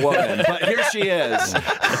black and a woman, but here she is.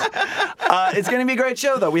 It's going to be a great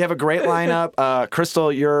show, though. We have a great lineup.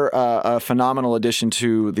 Crystal, you're a phenomenal addition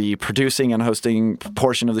to the producing and hosting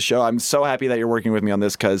portion of the show. I'm so happy that you're working with me on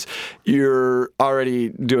this because you're already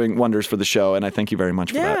doing wonders for the show, and I thank you very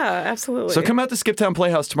much for that. Yeah, absolutely. So come out to Skiptown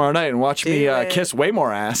Playhouse tomorrow night and watch me kiss way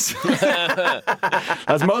more ass.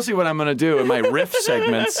 That's mostly what I'm going to do in my riff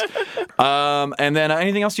segments. And then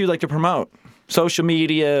anything else you'd like to promote? Social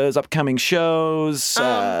medias, upcoming shows,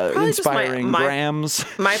 inspiring grams.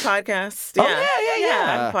 My podcast. Yeah. Oh, yeah.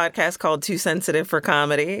 I have a podcast called Too Sensitive for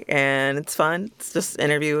Comedy, and it's fun. It's just an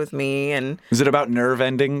interview with me. And is it about nerve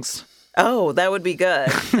endings? Oh, that would be good.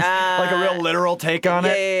 Like a real literal take on it?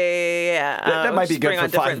 Yeah. That might be good bring for on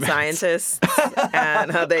 5 different minutes. scientists,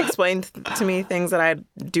 and they explain to me things that I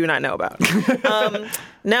do not know about.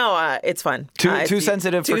 No, it's fun. Too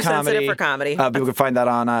sensitive for comedy. Sensitive for comedy. People can find that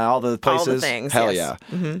on all the places. All the things. Hell yes.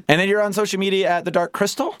 yeah. Mm-hmm. And then you're on social media at The Dark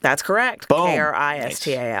Crystal? That's correct. Boom.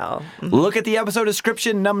 KRISTAL. Look at the episode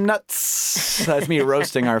description, numbnuts. That's me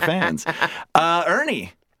roasting our fans.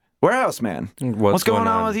 Ernie. Warehouse man. What's going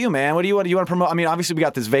on with you, man? What do you want to promote? I mean, obviously we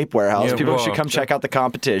got this vape warehouse. People should come check out the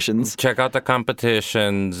competitions. Check out the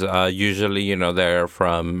competitions. Usually, they're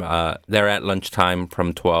they're at lunchtime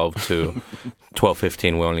from 12 to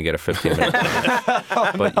 12:15. We only get a 15-minute.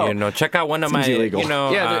 But check out one of my. Illegal.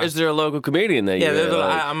 Is there a local comedian that you?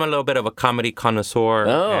 I'm a little bit of a comedy connoisseur,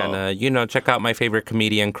 and check out my favorite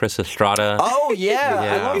comedian, Chris Estrada. Oh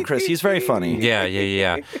yeah, I love Chris. He's very funny.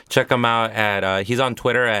 Yeah. Check him out at. He's on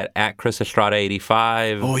Twitter at at Chris Estrada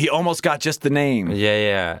 85. Oh, he almost got just the name.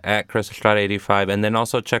 Yeah, at Chris Estrada 85. And then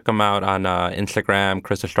also check him out on Instagram,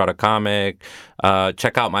 Chris Estrada Comic.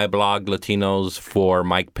 Check out my blog, Latinos for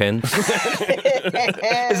Mike Pence.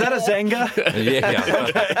 Is that a Zanga?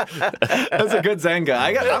 Yeah. That's a good Zanga.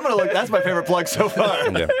 I'm gonna look. That's my favorite plug so far.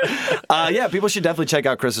 Yeah, people should definitely check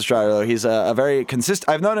out Chris Estrada. Though he's a very consistent.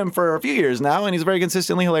 I've known him for a few years now, and he's a very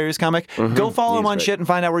consistently hilarious comic. Go follow him on shit and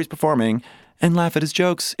find out where he's performing. And laugh at his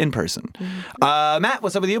jokes in person. Matt,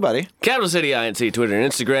 what's up with you, buddy? Capital City INC, Twitter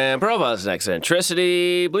and Instagram, Profiles and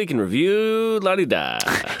Eccentricity, Bleak and Review, la-di-da.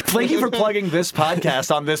 Thank you for plugging this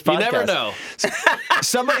podcast on this podcast. You never know.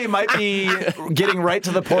 Somebody might be getting right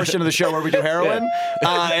to the portion of the show where we do heroin,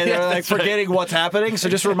 and they're like forgetting what's happening. So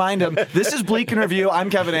just remind them, this is Bleak and Review.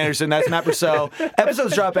 I'm Kevin Anderson. That's Matt Brousseau.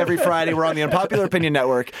 Episodes drop every Friday. We're on the Unpopular Opinion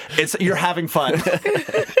Network. You're having fun.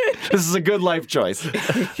 This is a good life choice.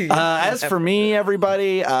 As for me,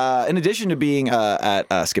 everybody, in addition to being at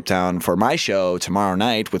Skiptown for my show tomorrow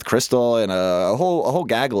night with Crystal and a whole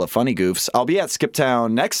gaggle of funny goofs, I'll be at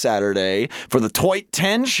Skiptown next Saturday for the Toit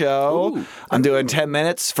 10 show. Ooh. I'm doing 10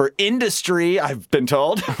 minutes for industry, I've been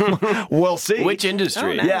told. We'll see. Which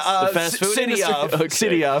industry? Oh, nice. Yeah, the fast food city industry? of Okay.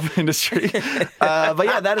 city of industry. But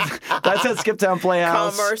yeah, that's at Skiptown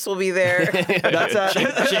Playhouse. Commerce will be there. That's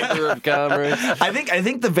at Chamber of Commerce. I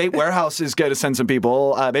think the Vape Warehouse is going to send some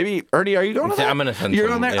people. Maybe Ernie, are you going to that? I'm going to send You're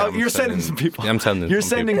some. on there. Yeah, oh, you're sending some people. I'm sending. You're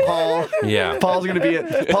some sending people. Paul. Yeah. Paul's going to be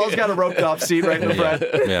it. Paul's got a roped off seat right in the front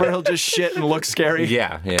where he'll just shit and look scary.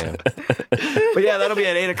 Yeah. But yeah, that'll be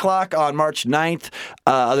at 8:00 on March 9th.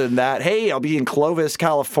 Other than that, hey, I'll be in Clovis,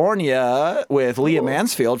 California with Leah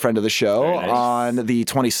Mansfield, friend of the show, on the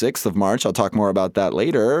 26th of March. I'll talk more about that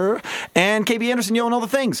later. And KB Anderson, you'll know the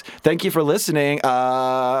things. Thank you for listening.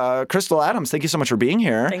 Crystal Adams, thank you so much for being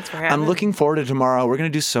here. Thanks for having I'm me. looking forward to tomorrow. We're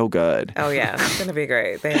going to do so good. Oh, yeah. It's going to be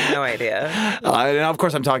great. They have no idea. And of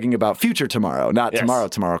course, I'm talking about future tomorrow, not tomorrow,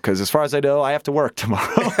 because as far as I know, I have to work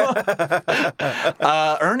tomorrow.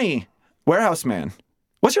 Ernie, Warehouse Man.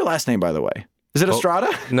 What's your last name, by the way? Is it Estrada?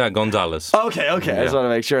 No, Gonzalez. Okay. I just want to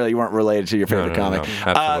make sure that you weren't related to your favorite comic. No,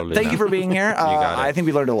 absolutely thank not. you for being here. got it. I think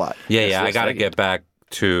we learned a lot. Yeah, I got to get back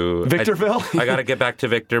to Victorville? I got to get back to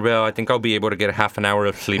Victorville. I think I'll be able to get half an hour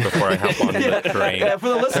of sleep before I hop on the train. Yeah, for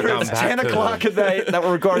the listeners, it's 10 o'clock at night that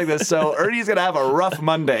we're recording this, so Ernie's going to have a rough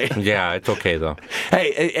Monday. Yeah, it's okay, though.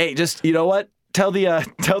 Hey, just, you know what? Tell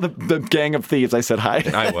the gang of thieves I said hi.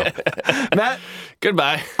 I will. Matt,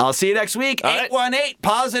 Goodbye. I'll see you next week. All right. 818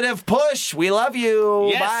 Positive Push. We love you.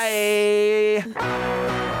 Yes. Bye.